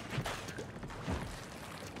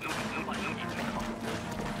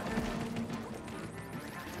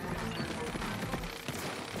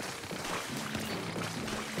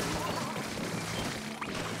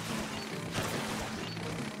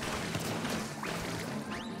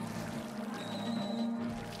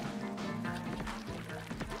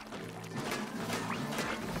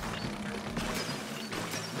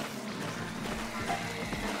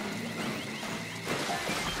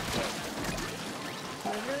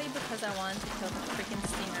 I wanted to kill the freaking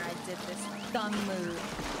stinger, I did this dumb move.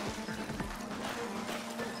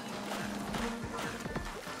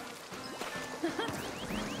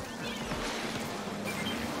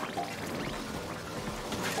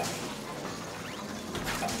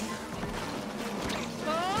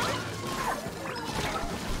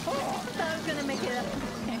 Oh, that was gonna make it up.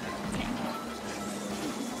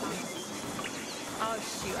 Oh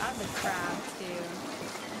shoot, I have a crab too.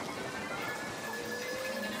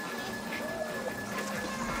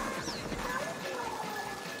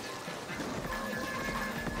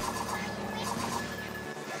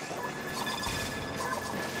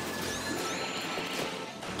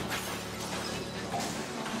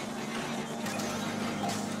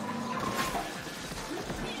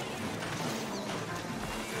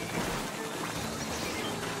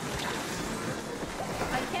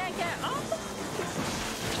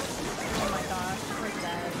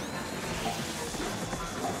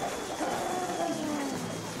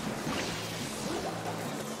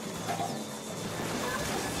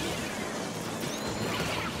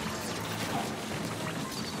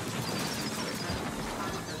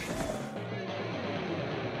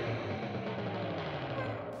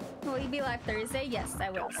 Be live Thursday? Yes, I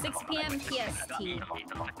will. 6 p.m. PST.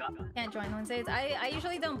 Can't join Wednesdays. I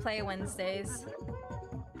usually don't play Wednesdays.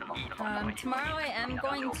 Tomorrow I am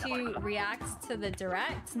going to react to the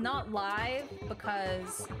direct, not live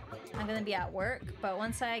because I'm gonna be at work. But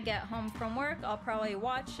once I get home from work, I'll probably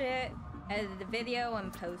watch it, edit the video,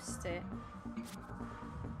 and post it.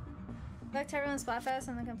 Back to everyone's Splatfest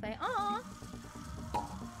and then can play. Aww.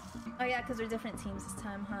 Oh yeah, because we're different teams this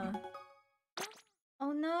time, huh?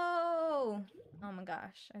 Oh no! Oh my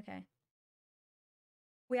gosh, okay.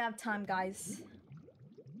 We have time, guys.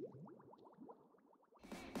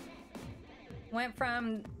 Went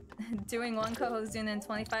from doing one COHO Zune in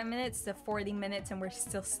 25 minutes to 40 minutes and we're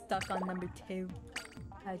still stuck on number 2.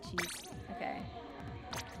 Oh jeez, okay.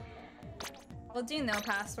 We'll do no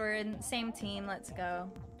password, same team, let's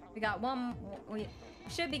go. We got one, we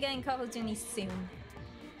should be getting COHO Zune soon.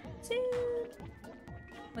 Soon!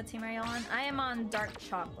 What team are you on? I am on Dark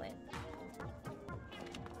Chocolate.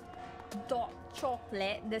 Dark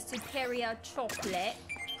Chocolate, the superior chocolate.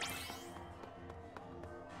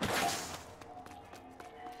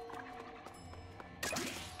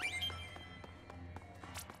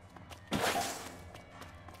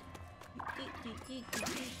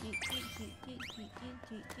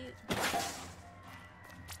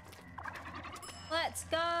 Let's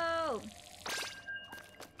go!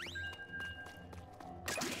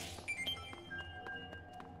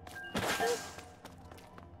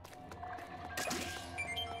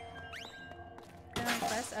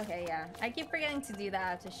 Okay, yeah. I keep forgetting to do that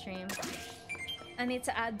after stream. I need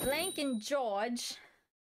to add Blank and George.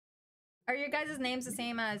 Are your guys' names the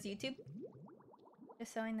same as YouTube?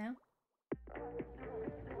 Just so I know.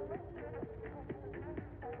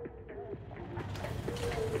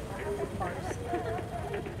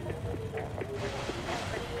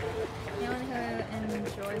 Anyone who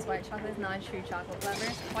enjoys white chocolate is not a true chocolate lover.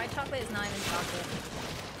 White chocolate is not even chocolate.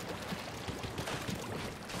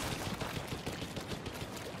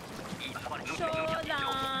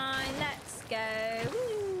 Shoreline, let's go.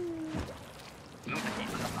 Woo.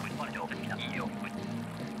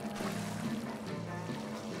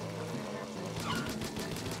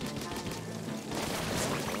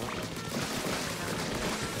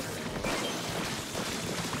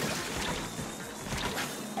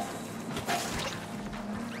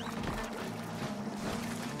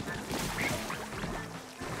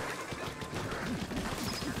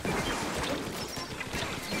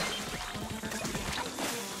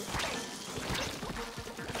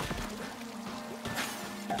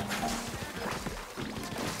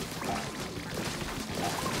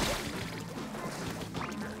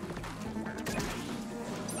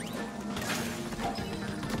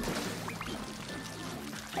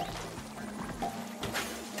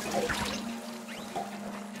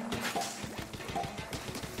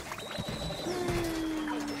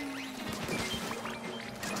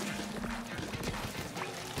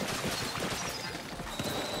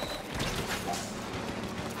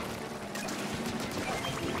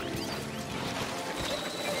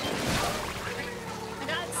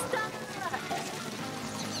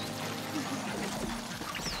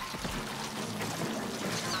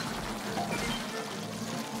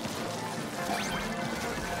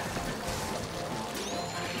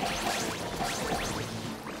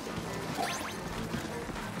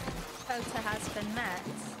 been met.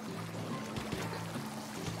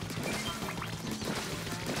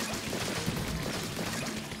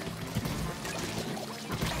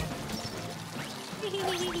 I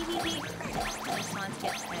just want to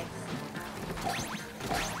get eggs.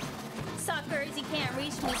 Suckers, you can't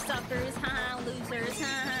reach me, suckers. Ha, losers.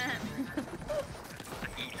 Ha.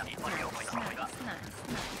 Nice.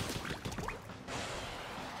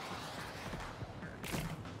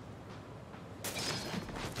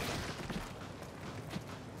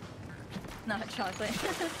 Not chocolate.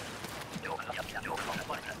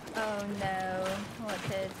 Oh no, what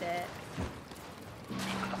is it?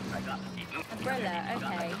 Umbrella,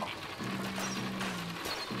 okay.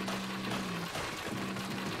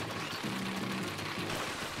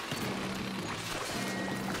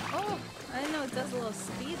 Oh, I didn't know it does a little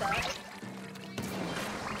speed up.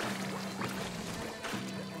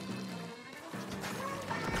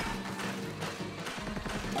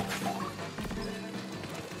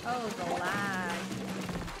 Oh, the lag.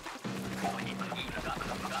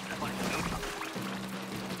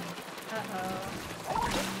 Uh-oh.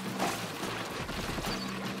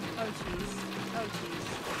 Oh, jeez. Oh, jeez.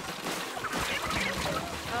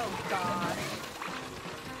 Oh, God.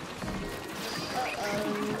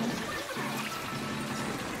 Uh-oh.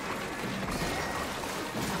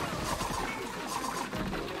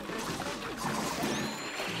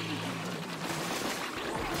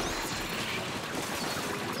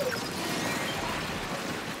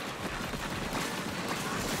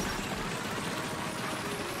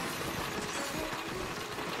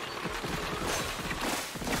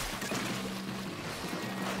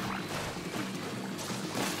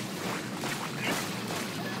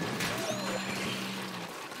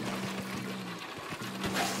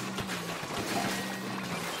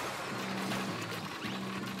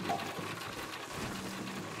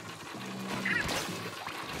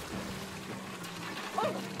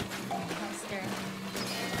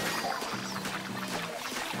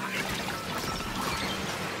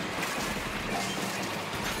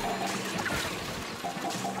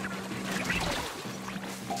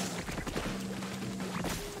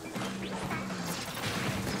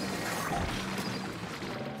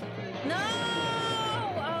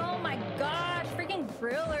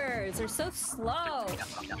 They're so slow.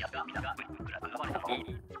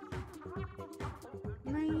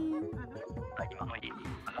 Man.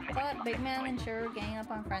 I thought Big Man and Sure were ganging up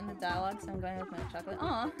on friend the dialogue, so I'm going with milk chocolate.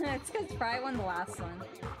 Aw, it's because Fry won the last one.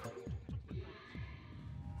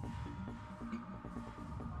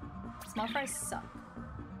 Small fries suck.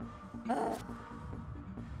 Ugh.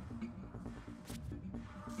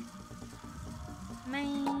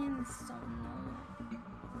 Man, so annoying.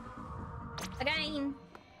 Again!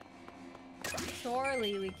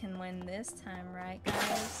 Surely we can win this time, right,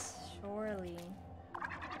 guys? Surely.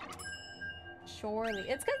 Surely.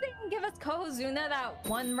 It's because they didn't give us Kohozuna that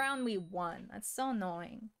one round we won. That's so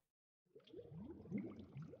annoying.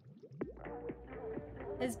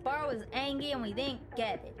 His bar was angry and we didn't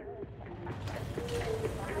get it.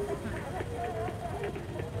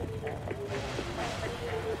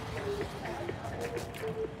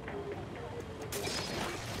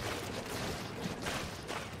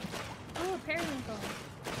 Ooh, periwinkle.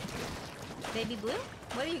 Baby blue?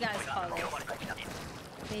 What do you guys call this?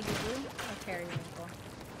 Baby blue or periwinkle?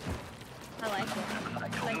 I like it.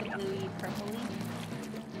 It's like a bluey, purpley.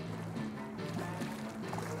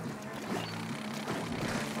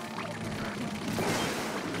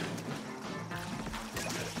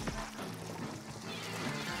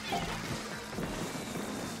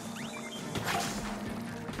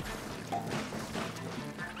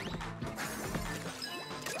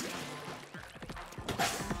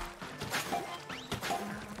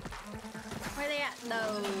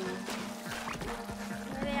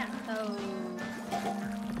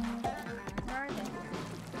 Where are they?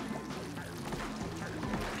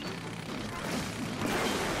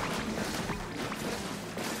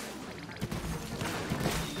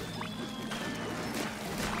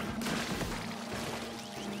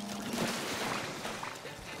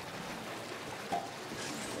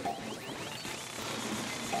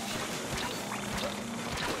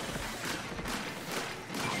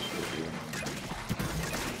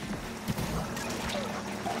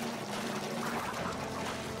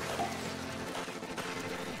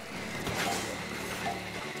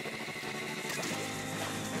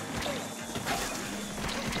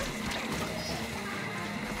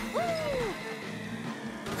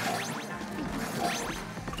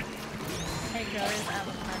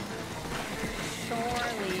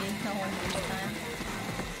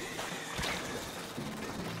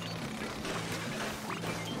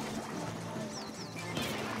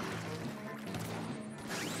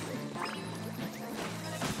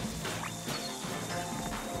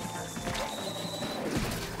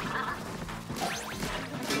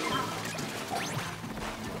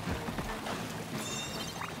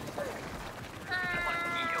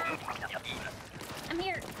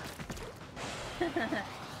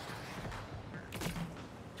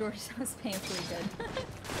 George was painfully good.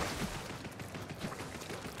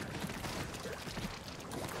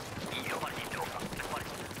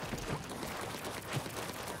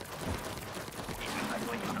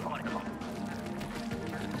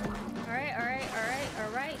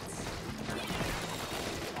 Alright.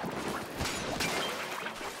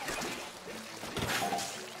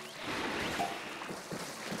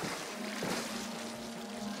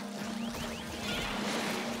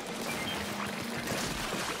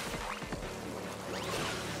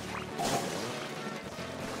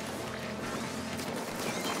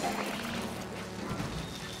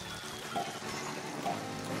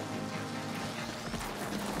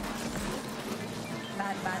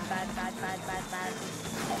 Bad.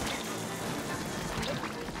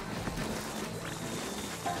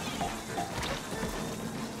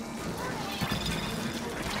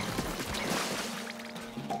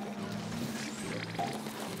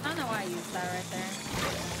 I don't know why I used that right there.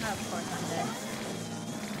 Oh, of course I'm dead.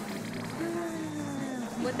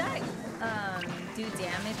 Would that do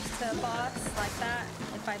damage to a boss like that?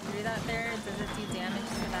 If I threw that there, does it do damage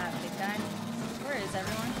to that big guy? Where is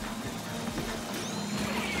everyone?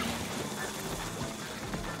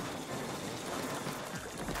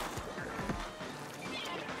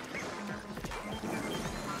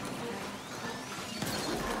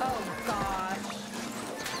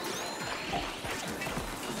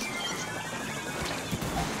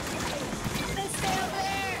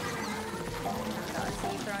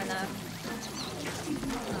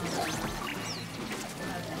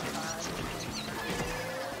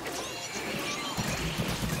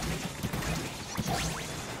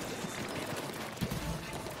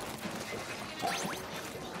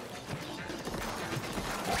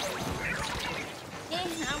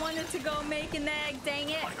 To go make an egg, dang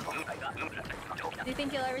it. Do you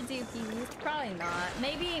think you'll ever do Pvs? Probably not.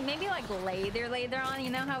 Maybe like later on, you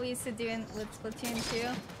know how we used to do with Splatoon 2?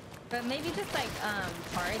 But maybe just like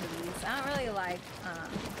parties. I don't really like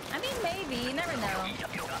I mean maybe, you never know.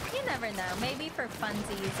 You never know. Maybe for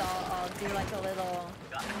funsies I'll do like a little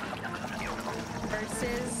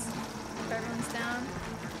versus if everyone's down.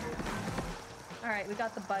 Alright, we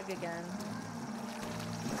got the bug again.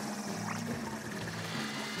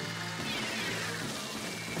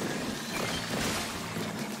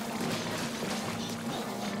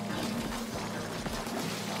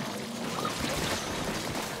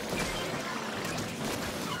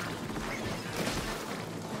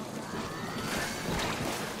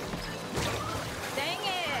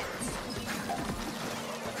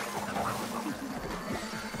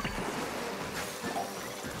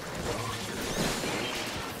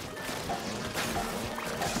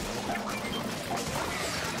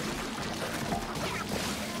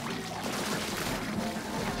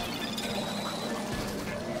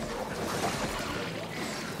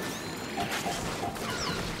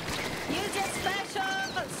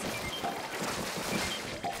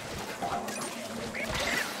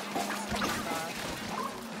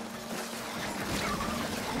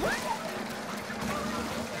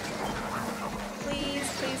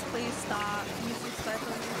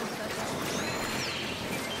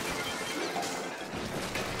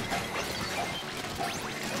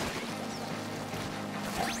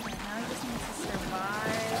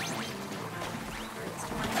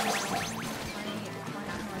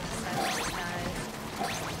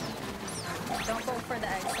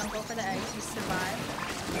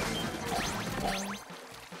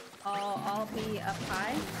 I'll be up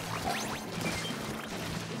high.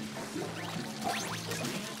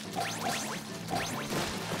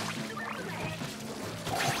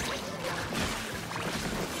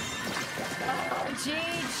 Oh,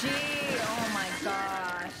 GG! Oh my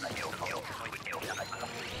gosh.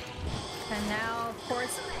 And now, of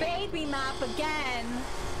course, baby map again.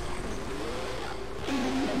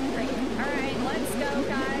 Great. Alright, let's go,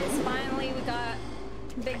 guys. Finally, we got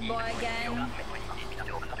big boy again.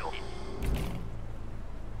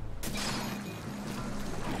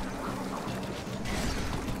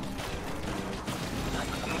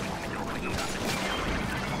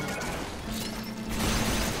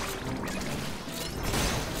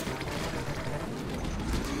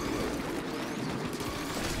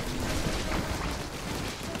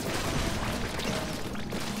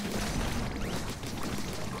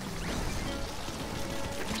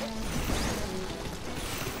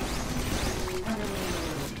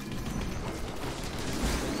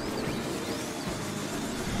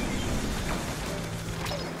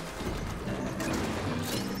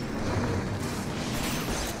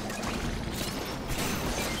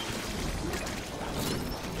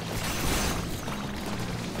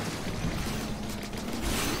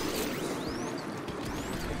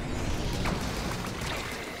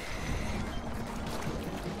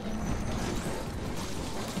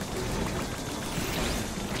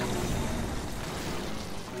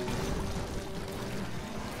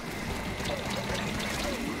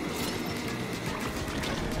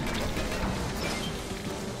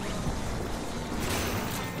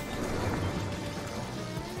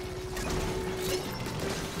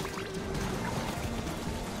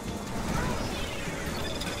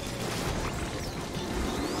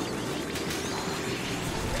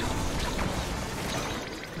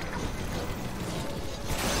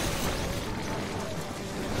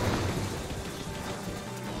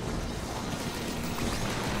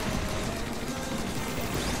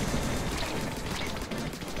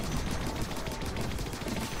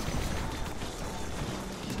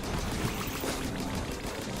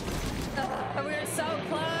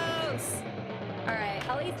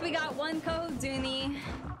 one Kohozuni.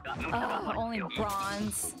 Oh, only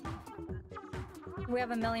bronze. We have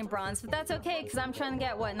 1,000,000 bronze, but that's okay because I'm trying to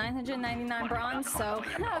get what, 999 bronze, so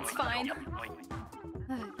that's fine.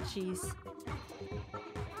 Jeez.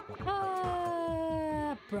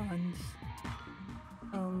 Bronze.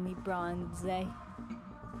 Only bronze, eh?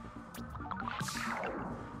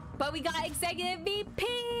 But we got Executive VP!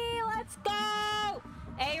 Let's go!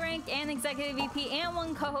 A rank and Executive VP and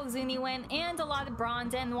 1 Kohozuni win and a lot of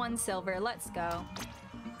bronze and 1 silver. Let's go.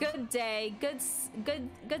 Good day. Good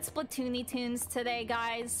Splatoony tunes today,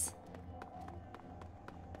 guys.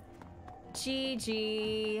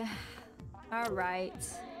 GG. Alright.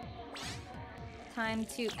 Time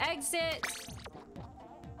to exit.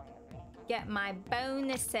 Get my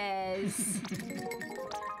bonuses.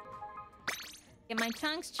 Get my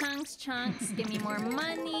chunks. Give me more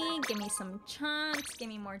money. Give me some chunks. Give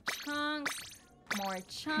me more chunks. More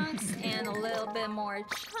chunks. And a little bit more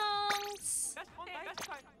chunks.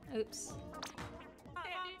 Oops.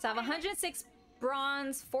 So I have 106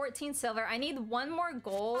 bronze, 14 silver. I need 1 more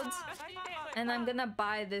gold. And I'm gonna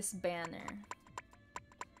buy this banner.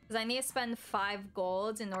 Because I need to spend 5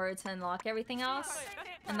 golds in order to unlock everything else.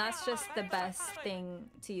 And that's just the best thing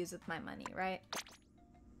to use with my money, right?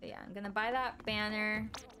 But yeah, I'm gonna buy that banner.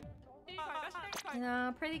 You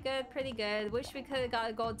know, pretty good. Wish we could have got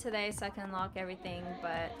a gold today so I can unlock everything,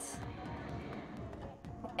 but...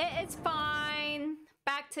 it's fine.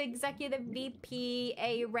 Back to Executive VP,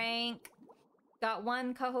 A rank. Got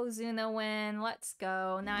 1 Kohozuna win. Let's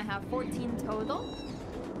go. Now I have 14 total.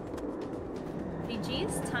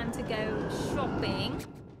 GG's. Time to go shopping.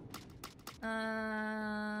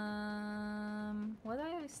 What do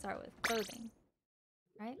I always start with? Clothing.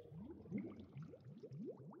 Right?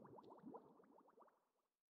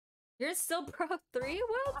 You're still Pro 3?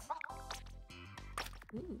 What?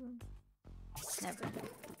 Ooh. Never.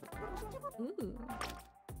 Ooh.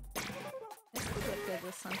 This could look good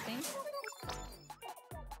with something. No.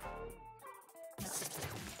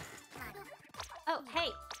 Oh,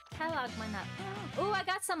 hey! Catalog went up. Ooh, I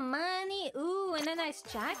got some money! Ooh, and a nice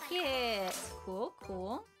jacket!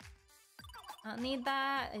 Cool. I don't need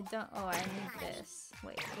that. I don't... Oh, I need this.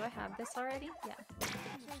 Wait, do I have this already? Yeah.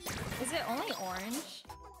 Is it only orange?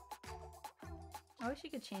 I wish you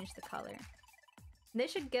could change the color. They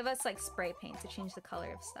should give us, like, spray paint to change the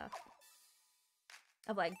color of stuff.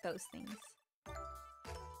 Of, like, those things.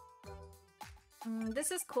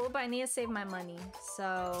 This is cool, but I need to save my money,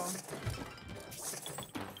 so...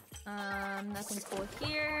 nothing cool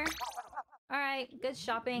here. Alright, good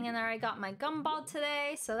shopping, and I already got my gumball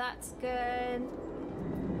today, so that's good.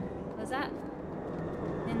 What was that?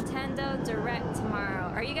 Nintendo Direct tomorrow.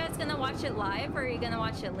 Are you guys gonna watch it live, or are you gonna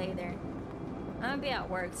watch it later? I'm gonna be at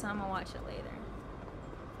work, so I'm gonna watch it later.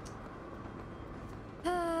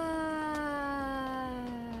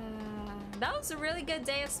 That was a really good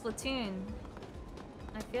day of Splatoon.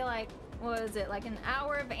 I feel like, what was it, like an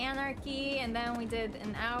hour of Anarchy, and then we did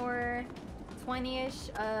an hour 20-ish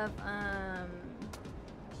of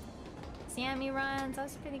SAMMIE runs. That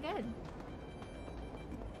was pretty good.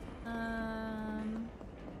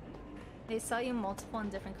 They sell you multiple in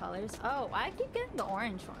different colors. Oh, I keep getting the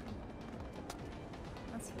orange one.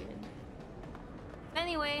 That's weird.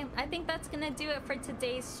 Anyway, I think that's gonna do it for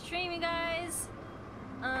today's stream, you guys.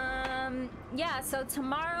 Yeah, so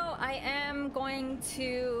tomorrow I am going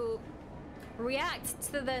to react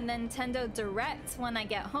to the Nintendo Direct when I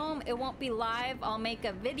get home. It won't be live. I'll make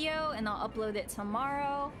a video and I'll upload it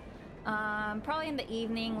tomorrow. Probably in the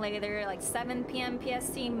evening later, like 7 p.m.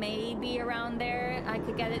 PST, maybe around there I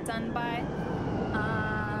could get it done by.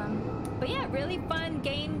 But yeah, really fun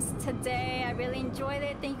games today. I really enjoyed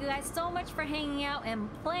it. Thank you guys so much for hanging out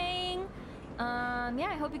and playing. Yeah,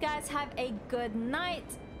 I hope you guys have a good night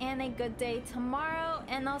and a good day tomorrow,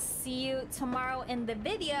 and I'll see you tomorrow in the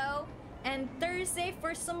video, and Thursday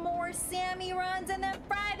for some more SAMMIE runs, and then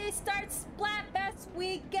Friday starts Splatfest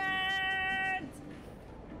weekend.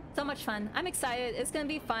 So much fun. I'm excited. It's gonna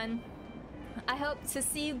be fun. I hope to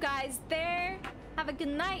see you guys there. Have a good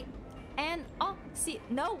night, and oh, see,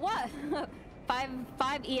 no, what?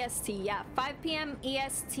 5 EST, yeah, 5 p.m.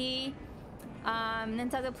 EST.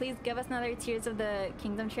 Nintendo, please give us another Tears of the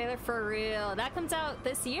Kingdom trailer for real. That comes out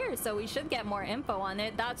this year, so we should get more info on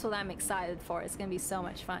it. That's what I'm excited for. It's gonna be so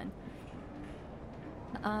much fun.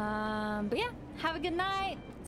 But yeah, have a good night.